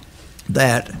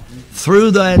that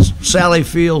through that Sally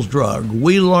Fields drug,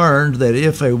 we learned that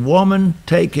if a woman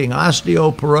taking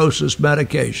osteoporosis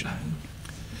medication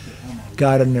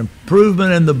got an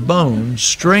improvement in the bone,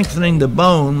 strengthening the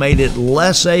bone made it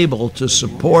less able to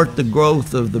support the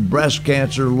growth of the breast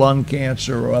cancer, lung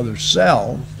cancer, or other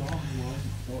cell.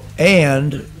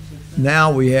 And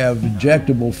now we have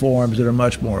injectable forms that are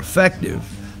much more effective.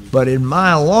 But in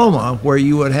myeloma, where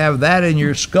you would have that in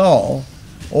your skull,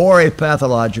 or a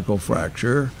pathological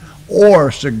fracture,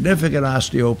 or significant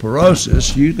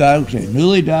osteoporosis, you got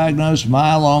newly diagnosed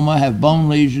myeloma, have bone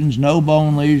lesions, no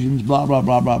bone lesions, blah, blah,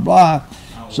 blah, blah, blah.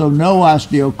 So no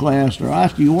osteoclast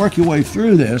or you work your way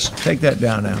through this. Take that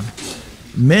down now.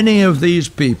 Many of these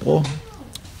people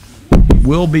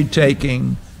will be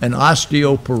taking an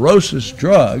osteoporosis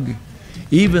drug,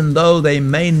 even though they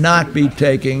may not be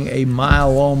taking a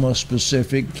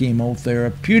myeloma-specific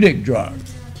chemotherapeutic drug.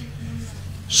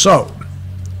 So,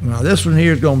 now this one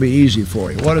here is going to be easy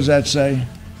for you. What does that say?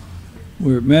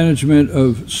 We're at management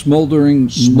of smoldering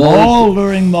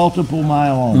multiple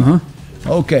myeloma. Uh-huh.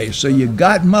 Okay, so you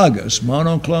got MUGUS,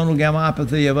 monoclonal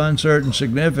gammopathy of uncertain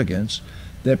significance,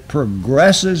 that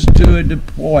progresses to a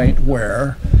point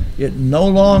where it no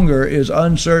longer is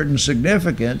uncertain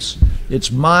significance, it's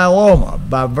myeloma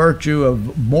by virtue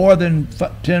of more than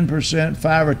 10%,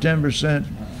 5 or 10%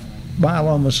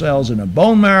 myeloma cells in a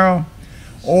bone marrow,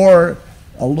 or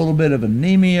a little bit of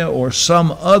anemia or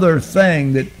some other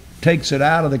thing that takes it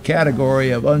out of the category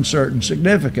of uncertain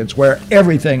significance where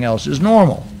everything else is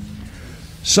normal.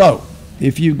 So,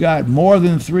 if you've got more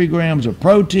than 3 grams of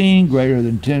protein, greater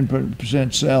than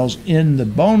 10% cells in the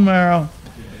bone marrow,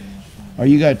 or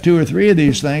you got 2 or 3 of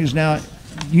these things, now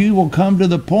you will come to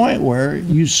the point where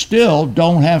you still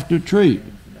don't have to treat.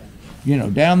 You know,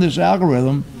 down this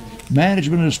algorithm,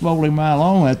 management of smoldering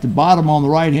myeloma at the bottom on the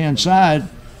right-hand side,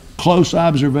 close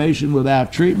observation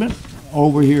without treatment.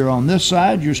 Over here on this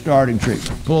side, you're starting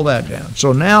treatment. Pull that down.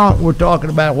 So now we're talking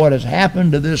about what has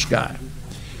happened to this guy.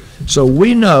 So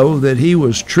we know that he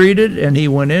was treated and he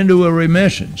went into a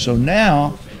remission. So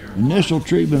now, initial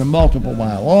treatment of multiple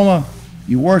myeloma,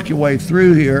 you work your way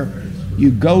through here. you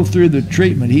go through the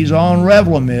treatment. He's on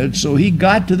revlimid, so he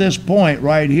got to this point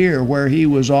right here where he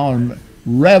was on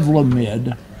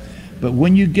revlimid. But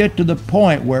when you get to the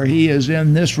point where he is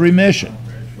in this remission,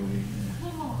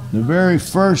 the very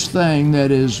first thing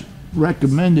that is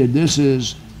recommended, this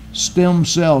is stem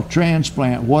cell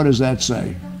transplant. What does that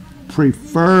say?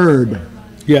 Preferred.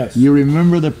 Yes. You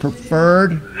remember the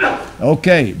preferred?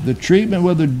 Okay, the treatment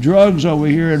with the drugs over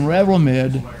here in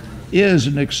revlimid is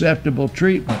an acceptable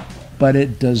treatment, but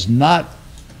it is not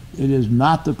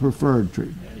the preferred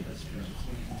treatment.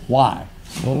 Why?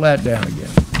 Pull that down again.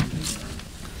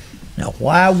 Now,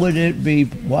 why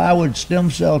would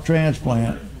stem cell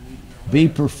transplant be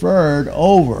preferred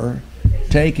over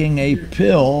taking a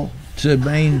pill to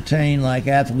maintain, like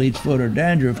athlete's foot or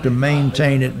dandruff, to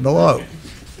maintain it below?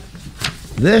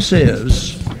 This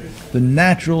is the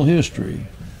natural history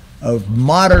of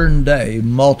modern day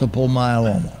multiple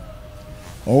myeloma.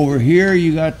 Over here,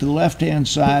 you got the left-hand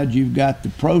side, you've got the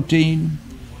protein,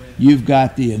 you've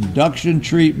got the induction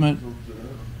treatment,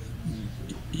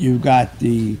 you've got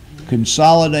the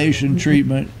consolidation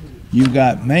treatment, you've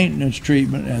got maintenance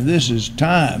treatment, and this is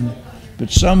time, but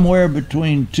somewhere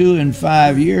between 2 and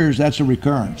 5 years, that's a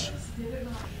recurrence.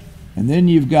 And then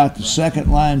you've got the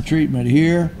second line treatment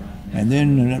here, and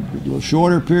then in a little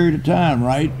shorter period of time,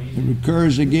 right, it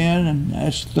recurs again, and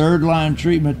that's third line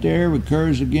treatment there,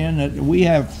 recurs again. We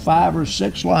have 5 or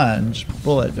 6 lines,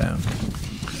 pull that down,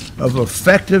 of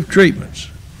effective treatments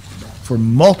for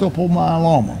multiple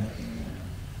myeloma,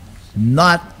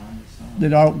 not that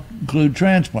don't include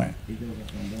transplant.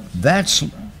 That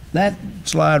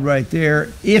slide right there,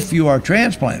 if you are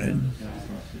transplanted,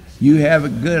 you have a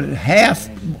good half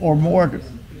or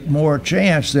more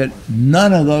chance that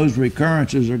none of those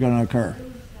recurrences are going to occur.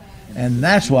 And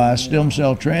that's why stem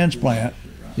cell transplant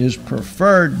is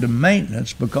preferred to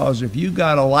maintenance, because if you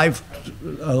got a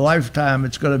lifetime,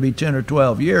 it's going to be 10 or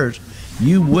 12 years,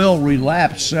 you will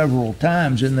relapse several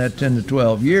times in that 10 to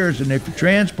 12 years, and if you're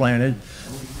transplanted,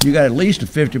 you got at least a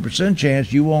 50%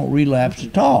 chance you won't relapse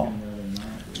at all.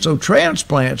 So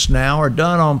transplants now are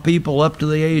done on people up to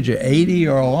the age of 80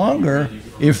 or longer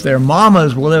if their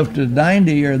mamas live to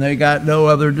 90 or they got no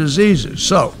other diseases.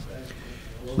 So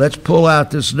let's pull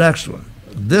out this next one.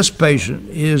 This patient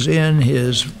is in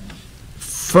his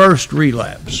first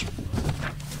relapse.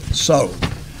 So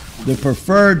the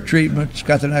preferred treatment's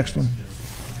got the next one.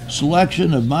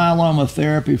 Selection of myeloma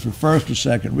therapy for first or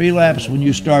second relapse. When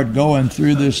you start going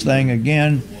through this thing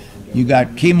again, you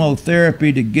got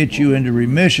chemotherapy to get you into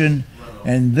remission,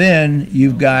 and then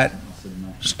you've got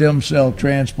stem cell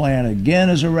transplant again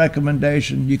as a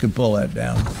recommendation. You can pull that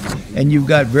down. And you've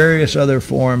got various other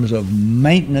forms of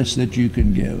maintenance that you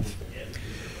can give.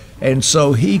 And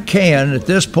so he can, at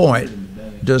this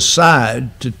point,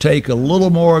 decide to take a little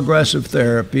more aggressive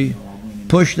therapy,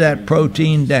 push that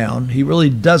protein down. He really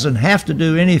doesn't have to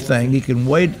do anything. He can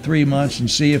wait 3 months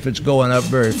and see if it's going up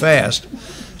very fast.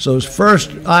 So his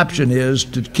first option is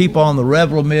to keep on the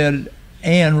revlimid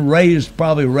and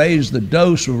probably raise the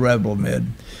dose of revlimid.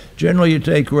 Generally, you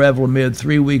take revlimid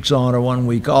 3 weeks on or 1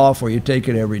 week off, or you take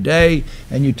it every day,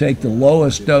 and you take the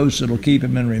lowest dose that'll keep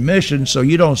him in remission. So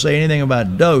you don't say anything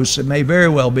about dose. It may very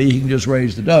well be he can just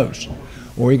raise the dose.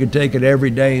 Or he could take it every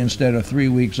day instead of 3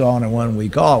 weeks on and 1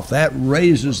 week off. That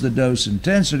raises the dose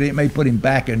intensity. It may put him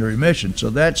back into remission. So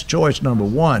that's choice number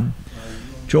one.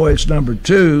 Choice number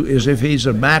two is, if he's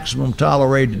a maximum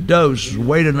tolerated dose,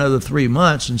 wait another 3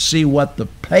 months and see what the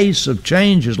pace of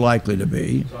change is likely to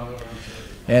be.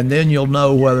 And then you'll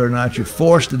know whether or not you're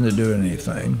forced into doing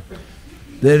anything.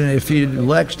 Then if he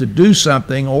elects to do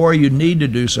something, or you need to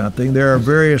do something, there are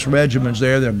various regimens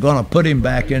there that are going to put him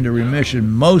back into remission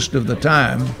most of the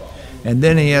time. And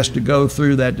then he has to go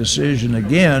through that decision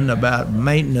again about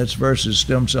maintenance versus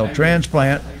stem cell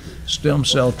transplant. Stem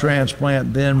cell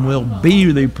transplant then will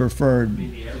be the preferred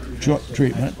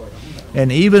treatment.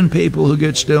 And even people who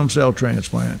get stem cell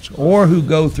transplants or who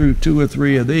go through 2 or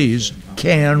 3 of these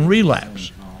can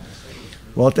relapse.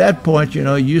 Well, at that point,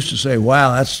 you used to say,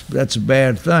 wow, that's a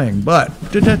bad thing. But,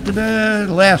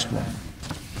 last one.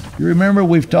 You remember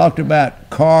we've talked about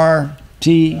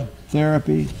CAR-T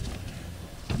therapy?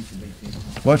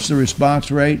 What's the response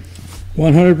rate?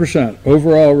 100%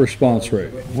 overall response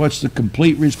rate. What's the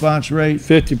complete response rate?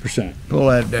 50%. Pull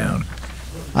that down.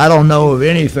 I don't know of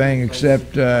anything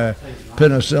except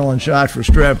penicillin shot for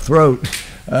strep throat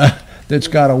that's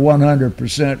got a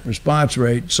 100% response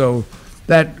rate. So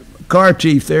that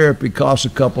CAR-T therapy costs a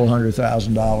couple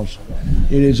 $100,000.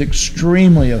 It is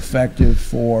extremely effective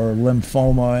for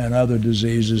lymphoma and other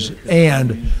diseases.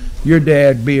 And your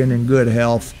dad being in good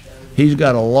health, he's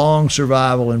got a long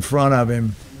survival in front of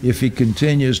him. if he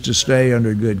continues to stay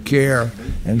under good care.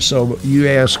 And so you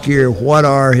ask here, what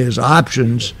are his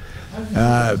options?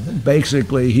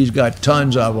 Basically, he's got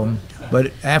tons of them.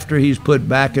 But after he's put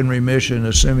back in remission,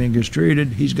 assuming he's treated,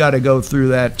 he's got to go through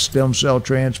that stem cell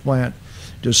transplant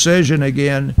decision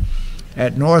again.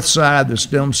 At Northside, the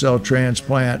stem cell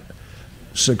transplant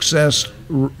success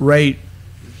rate,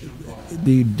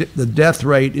 the death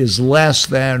rate is less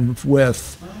than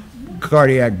with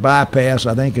cardiac bypass.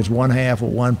 I think it's 1/2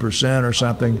 of 1% or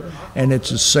something, and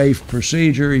it's a safe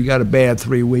procedure. You got a bad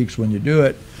 3 weeks when you do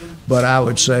it, but I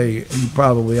would say you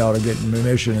probably ought to get in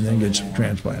remission and then get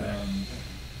transplanted.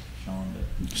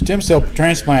 Stem cell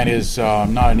transplant is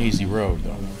not an easy road,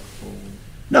 though.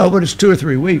 No, but it's 2 or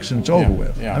 3 weeks and it's over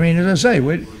with. Yeah. I mean, as I say,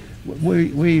 we're We're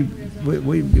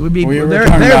they're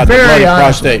talking about the very bloody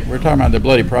honest. prostate. We're talking about the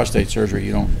bloody prostate surgery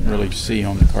you don't really see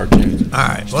on the cartoons. All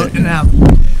right. Well, now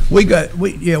we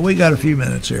got a few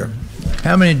minutes here.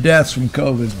 How many deaths from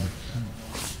COVID?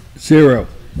 0.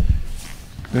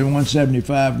 Been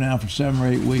 175 now for 7 or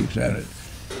 8 weeks at it.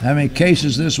 How many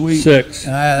cases this week? 6.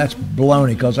 That's baloney,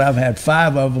 because I've had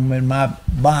 5 of them in my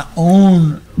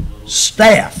own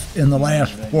staff in the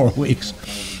last 4 weeks.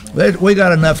 We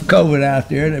got enough COVID out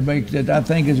there that makes it, I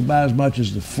think it's about as much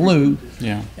as the flu.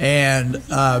 Yeah. And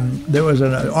there was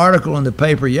an article in the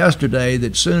paper yesterday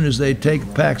that soon as they take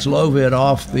Paxlovid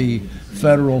off the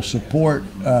federal support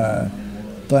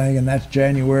thing, and that's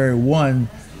January 1,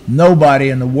 nobody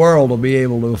in the world will be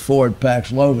able to afford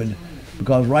Paxlovid,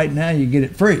 because right now you get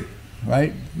it free,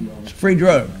 right? It's a free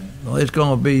drug. Well, it's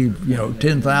going to be,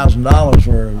 $10,000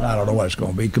 for, I don't know what it's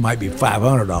going to be. It might be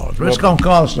 $500, but it's going to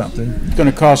cost something. It's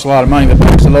going to cost a lot of money, but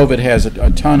Paxlovid has a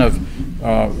ton of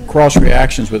cross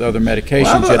reactions with other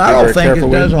medications. Well, I don't think it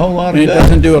does a whole lot of good. It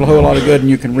doesn't do a whole lot of good, and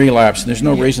you can relapse. There's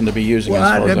no reason to be using it.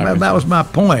 That was my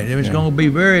point. It's going to be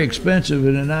very expensive,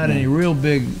 and not any real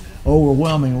big,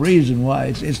 overwhelming reason why.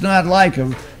 It's not like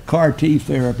a CAR T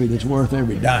therapy that's worth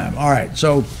every dime. All right,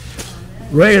 so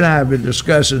Ray and I have been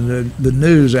discussing the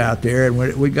news out there, and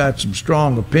we got some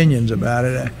strong opinions about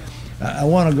it. I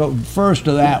want to go first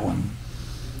to that one.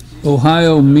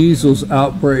 Ohio measles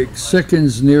outbreak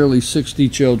sickens nearly 60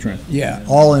 children. Yeah,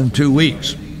 all in 2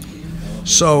 weeks.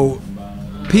 So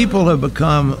people have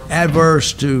become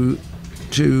adverse to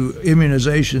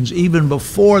immunizations even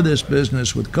before this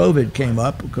business with COVID came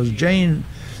up, because Jane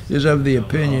is of the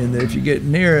opinion that if you get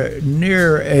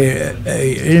near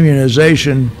a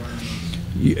immunization,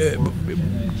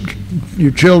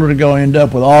 your children are going to end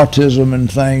up with autism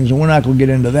and things, and we're not going to get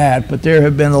into that. But there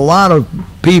have been a lot of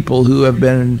people who have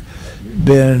been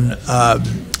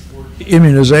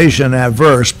immunization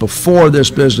adverse before this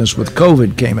business with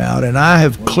COVID came out, and I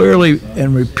have clearly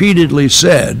and repeatedly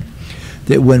said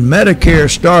that when Medicare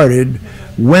started,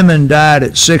 women died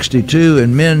at 62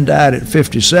 and men died at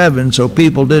 57, so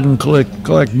people didn't collect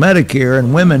Medicare,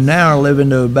 and women now are living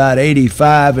to about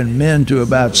 85 and men to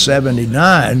about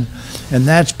 79, and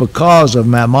that's because of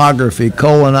mammography,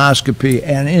 colonoscopy,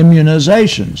 and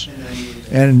immunizations.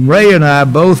 And Ray and I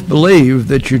both believe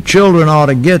that your children ought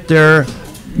to get their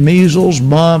measles,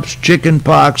 mumps, chicken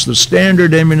pox, the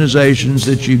standard immunizations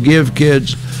that you give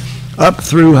kids up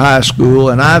through high school,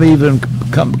 and I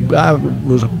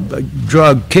was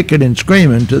drugged kicking and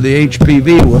screaming to the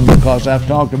HPV one, because I've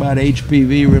talked about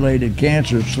HPV-related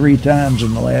cancers 3 times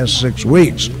in the last 6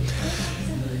 weeks.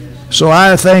 So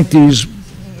I think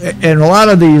and a lot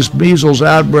of these measles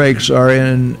outbreaks are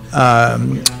in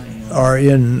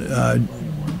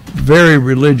very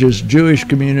religious Jewish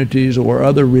communities or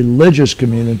other religious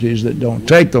communities that don't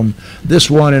take them. This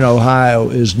one in Ohio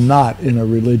is not in a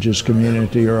religious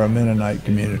community or a Mennonite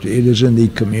community. It is in the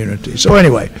community. So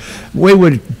anyway, we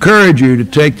would encourage you to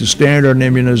take the standard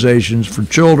immunizations for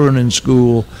children in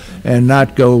school and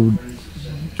not go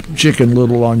chicken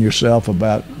little on yourself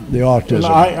about the autism.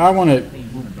 Well, I want to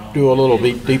do a little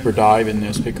deeper dive in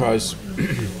this, because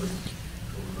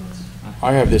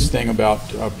I have this thing about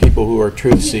people who are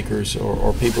truth seekers,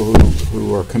 or people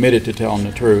who are committed to telling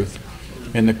the truth.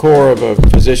 And the core of a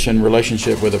physician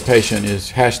relationship with a patient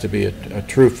has to be a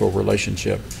truthful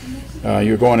relationship.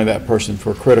 You're going to that person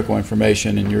for critical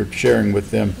information, and you're sharing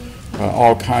with them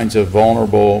all kinds of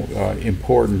vulnerable,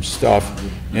 important stuff.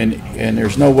 And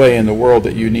there's no way in the world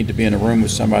that you need to be in a room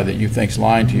with somebody that you think's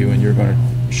lying to you, and you're going to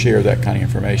share that kind of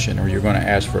information, or you're going to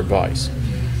ask for advice.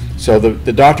 So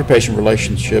the doctor-patient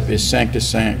relationship is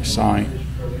sanctified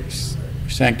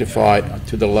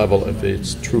to the level of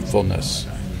its truthfulness.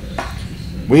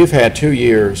 We've had 2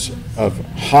 years of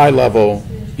high-level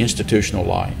institutional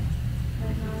lying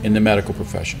in the medical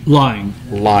profession. Lying.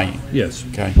 Lying. Yes.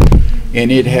 Okay.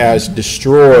 and it has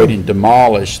destroyed and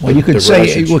demolished Well, the you could say,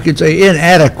 relationship. we could say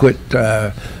inadequate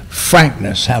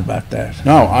frankness. How about that?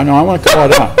 No, I want to call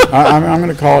it out. I'm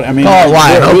going to call it. I mean, Call it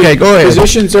lying. Okay, go ahead.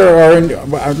 Physicians are in.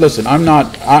 Listen, I'm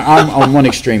on one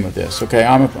extreme of this. Okay,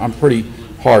 I'm pretty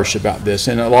harsh about this,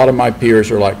 and a lot of my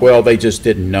peers are like, well, they just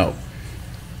didn't know.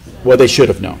 Well, they should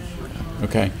have known.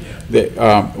 Okay,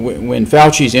 when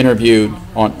Fauci's interviewed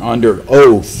under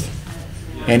oath,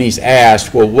 and he's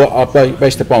asked, well,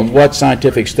 based upon what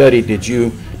scientific study did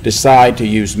you decide to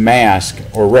use mask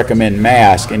or recommend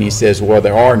mask? And he says, well,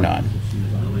 there are none.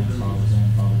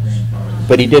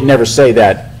 But he did never say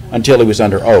that until he was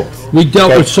under oath. We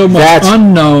dealt with so much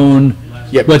unknown,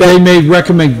 yeah, but they made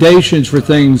recommendations for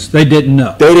things they didn't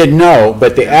know. They didn't know,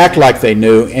 but they act like they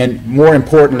knew, and more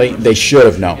importantly, they should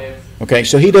have known. Okay,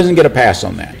 so he doesn't get a pass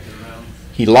on that.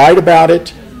 He lied about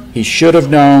it. He should have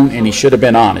known, and he should have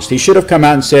been honest. He should have come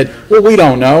out and said, well, we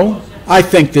don't know. I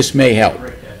think this may help.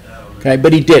 Okay,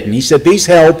 but he didn't. He said, these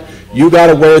help. You got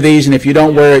to wear these, and if you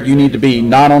don't wear it, you need to be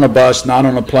not on a bus, not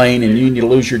on a plane, and you need to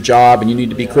lose your job, and you need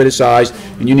to be criticized,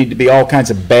 and you need to be all kinds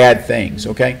of bad things.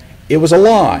 Okay, it was a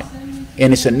lie,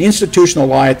 and it's an institutional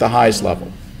lie at the highest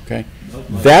level. Okay,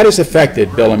 that has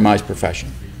affected Bill and my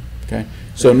profession. Okay,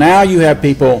 so now you have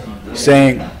people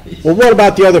saying, well, what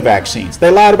about the other vaccines?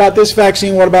 They lied about this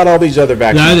vaccine. What about all these other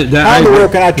vaccines? How in the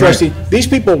world can I trust these? These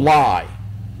people lie.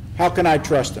 How can I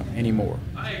trust them anymore?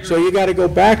 So you got to go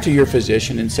back to your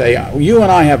physician and say, you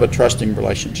and I have a trusting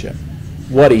relationship.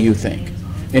 What do you think?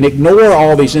 And ignore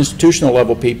all these institutional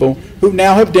level people who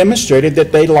now have demonstrated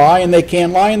that they lie and they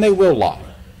can lie and they will lie.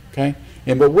 Okay?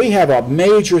 But we have a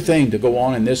major thing to go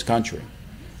on in this country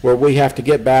where we have to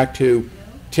get back to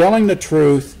telling the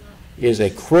truth is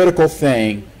a critical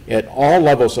thing at all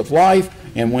levels of life,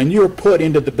 and when you're put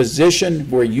into the position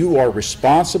where you are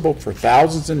responsible for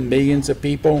thousands and millions of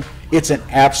people, it's an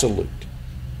absolute.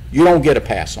 You don't get a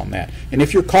pass on that. And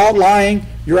if you're caught lying,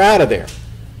 you're out of there.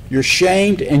 You're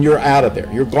shamed and you're out of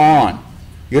there. You're gone.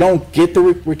 You don't get the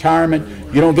retirement.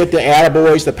 You don't get the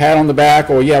attaboys, the pat on the back,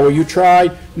 or yeah, well, you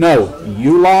tried. No,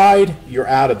 you lied, you're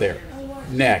out of there.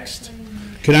 Next.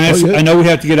 Can I ask? I know we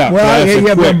have to get out.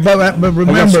 Well, but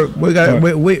remember, we got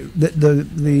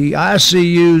the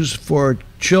ICUs for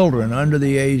children under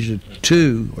the age of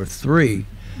 2 or 3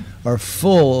 are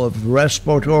full of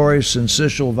respiratory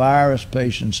syncytial virus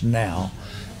patients now.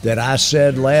 That I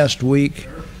said last week,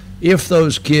 if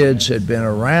those kids had been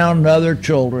around other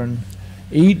children,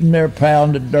 eating their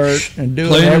pound of dirt and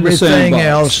doing everything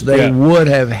else, they would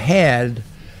have had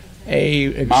a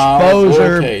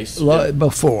exposure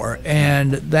before,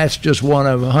 and that's just one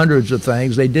of hundreds of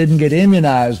things. They didn't get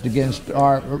immunized against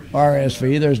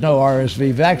RSV. There's no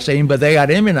RSV vaccine, but they got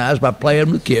immunized by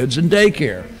playing with kids in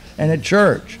daycare and at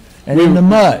church and in the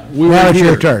mud. Now it's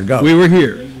your turn. Go. We were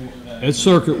here at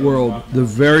Circuit World the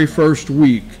very first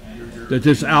week that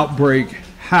this outbreak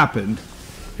happened,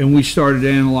 and we started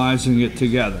analyzing it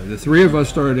together. The three of us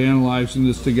started analyzing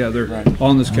this together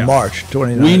on this couch. March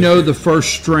 29th. We know the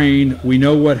first strain. We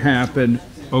know what happened.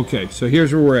 Okay, so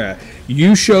here's where we're at.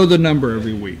 You show the number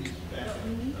every week.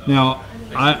 Now,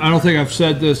 I don't think I've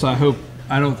said this. I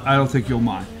don't think you'll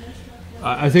mind.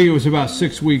 I think it was about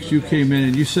 6 weeks you came in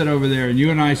and you sat over there and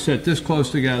you and I sat this close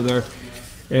together,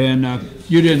 and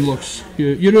you didn't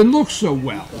look so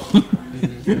well.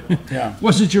 Yeah.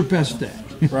 Wasn't your best day.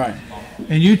 Right.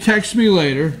 And you text me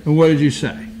later, and what did you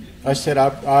say? I said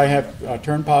I have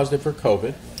turned positive for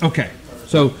COVID. Okay.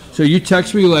 So you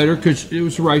text me later because it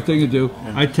was the right thing to do.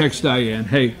 Yeah. I text Diane,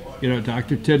 hey,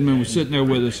 Dr. Tidman was sitting there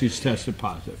with us. He's tested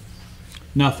positive.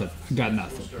 Nothing. I got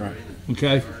nothing. Right.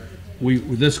 Okay? We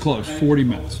were this close, 40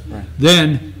 minutes. Right.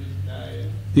 Then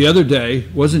the other day,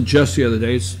 wasn't just the other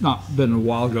day, it's not been a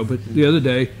while ago, but the other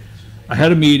day, I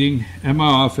had a meeting at my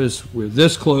office. We're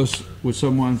this close with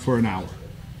someone for an hour.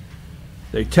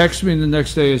 They texted me the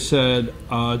next day and said,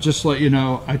 just to let you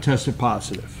know, I tested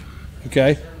positive.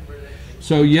 Okay?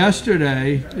 So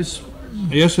yesterday,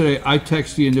 I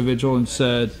texted the individual and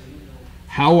said,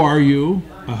 how are you?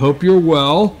 I hope you're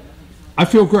well. I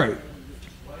feel great.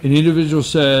 And the individual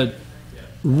said,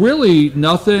 really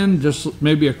nothing, just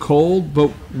maybe a cold, but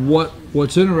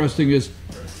what's interesting is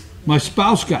my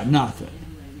spouse got nothing.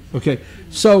 Okay,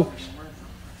 so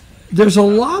there's a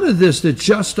lot of this that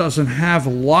just doesn't have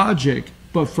logic,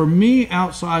 but for me,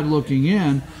 outside looking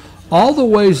in, all the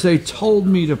ways they told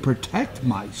me to protect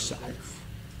myself,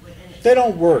 they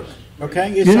don't work.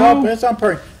 Okay, it's on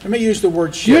purpose. Let me use the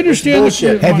word shit. You understand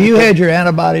bullshit. Have you had your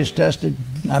antibodies tested?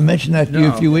 I mentioned that to you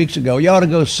a few weeks ago. You ought to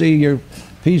go see your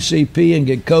PCP and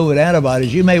get COVID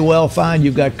antibodies, you may well find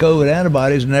you've got COVID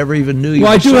antibodies and never even knew you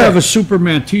Well, I were do sick. have a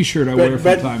Superman T-shirt I wear from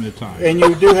but- time to time. And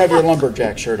you do have your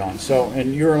lumberjack shirt on, so,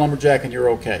 and you're a lumberjack and you're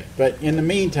okay. But in the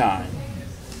meantime,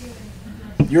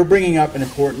 you're bringing up an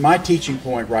important, my teaching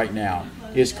point right now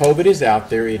is COVID is out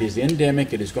there, it is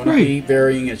endemic, it is going to be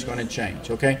varying, it's going to change,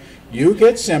 okay? You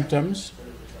get symptoms,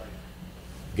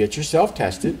 get yourself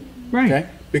tested, Right. okay?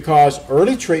 Because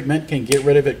early treatment can get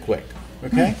rid of it quick,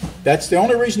 okay? That's the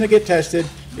only reason to get tested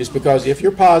is because if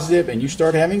you're positive and you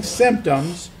start having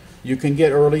symptoms, you can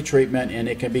get early treatment and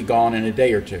it can be gone in a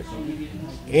day or two.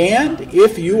 And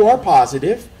if you are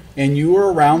positive and you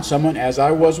are around someone, as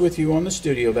I was with you on the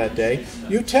studio that day,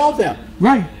 you tell them.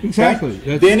 Right, okay? exactly.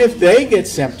 That's- Then if they get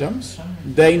symptoms,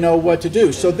 they know what to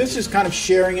do. So this is kind of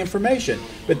sharing information.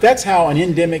 But that's how an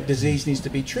endemic disease needs to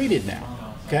be treated now,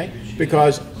 okay?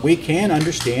 Because we can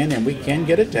understand and we can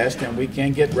get a test and we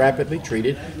can get rapidly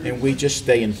treated and we just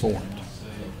stay informed.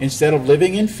 Instead of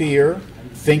living in fear,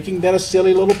 thinking that a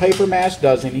silly little paper mask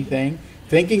does anything,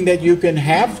 thinking that you can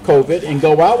have COVID and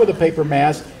go out with a paper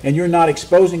mask and you're not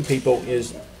exposing people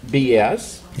is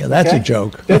BS. Yeah, that's okay? a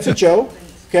joke. That's a joke.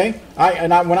 Okay.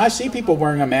 When I see people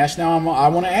wearing a mask now, I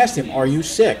want to ask them, "Are you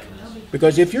sick?"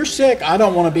 Because if you're sick, I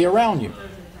don't want to be around you.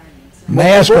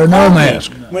 Mask or no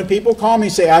mask. When people call me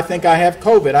and say, "I think I have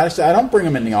COVID," I say, I don't bring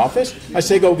them in the office. I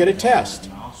say, "Go get a test,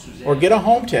 or get a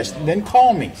home test, and then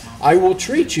call me. I will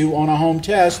treat you on a home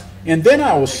test, and then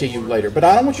I will see you later. But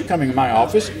I don't want you coming in my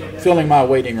office, filling my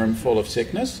waiting room full of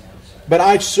sickness. But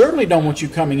I certainly don't want you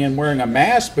coming in wearing a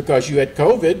mask because you had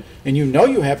COVID, and you know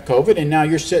you have COVID, and now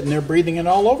you're sitting there breathing it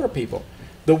all over people."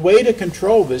 The way to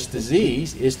control this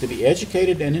disease is to be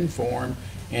educated and informed,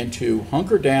 and to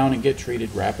hunker down and get treated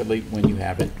rapidly when you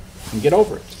have it, and get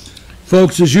over it.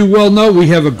 Folks, as you well know, we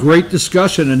have a great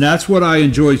discussion, and that's what I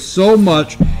enjoy so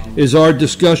much is our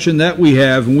discussion that we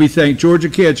have, and we thank Georgia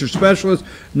Cancer Specialist,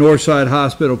 Northside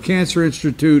Hospital Cancer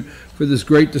Institute for this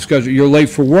great discussion. You're late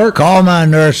for work? Call my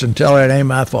nurse and tell her it ain't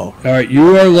my fault. All right,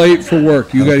 you are late for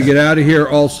work. You got to get out of here.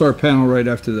 All-star panel right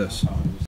after this.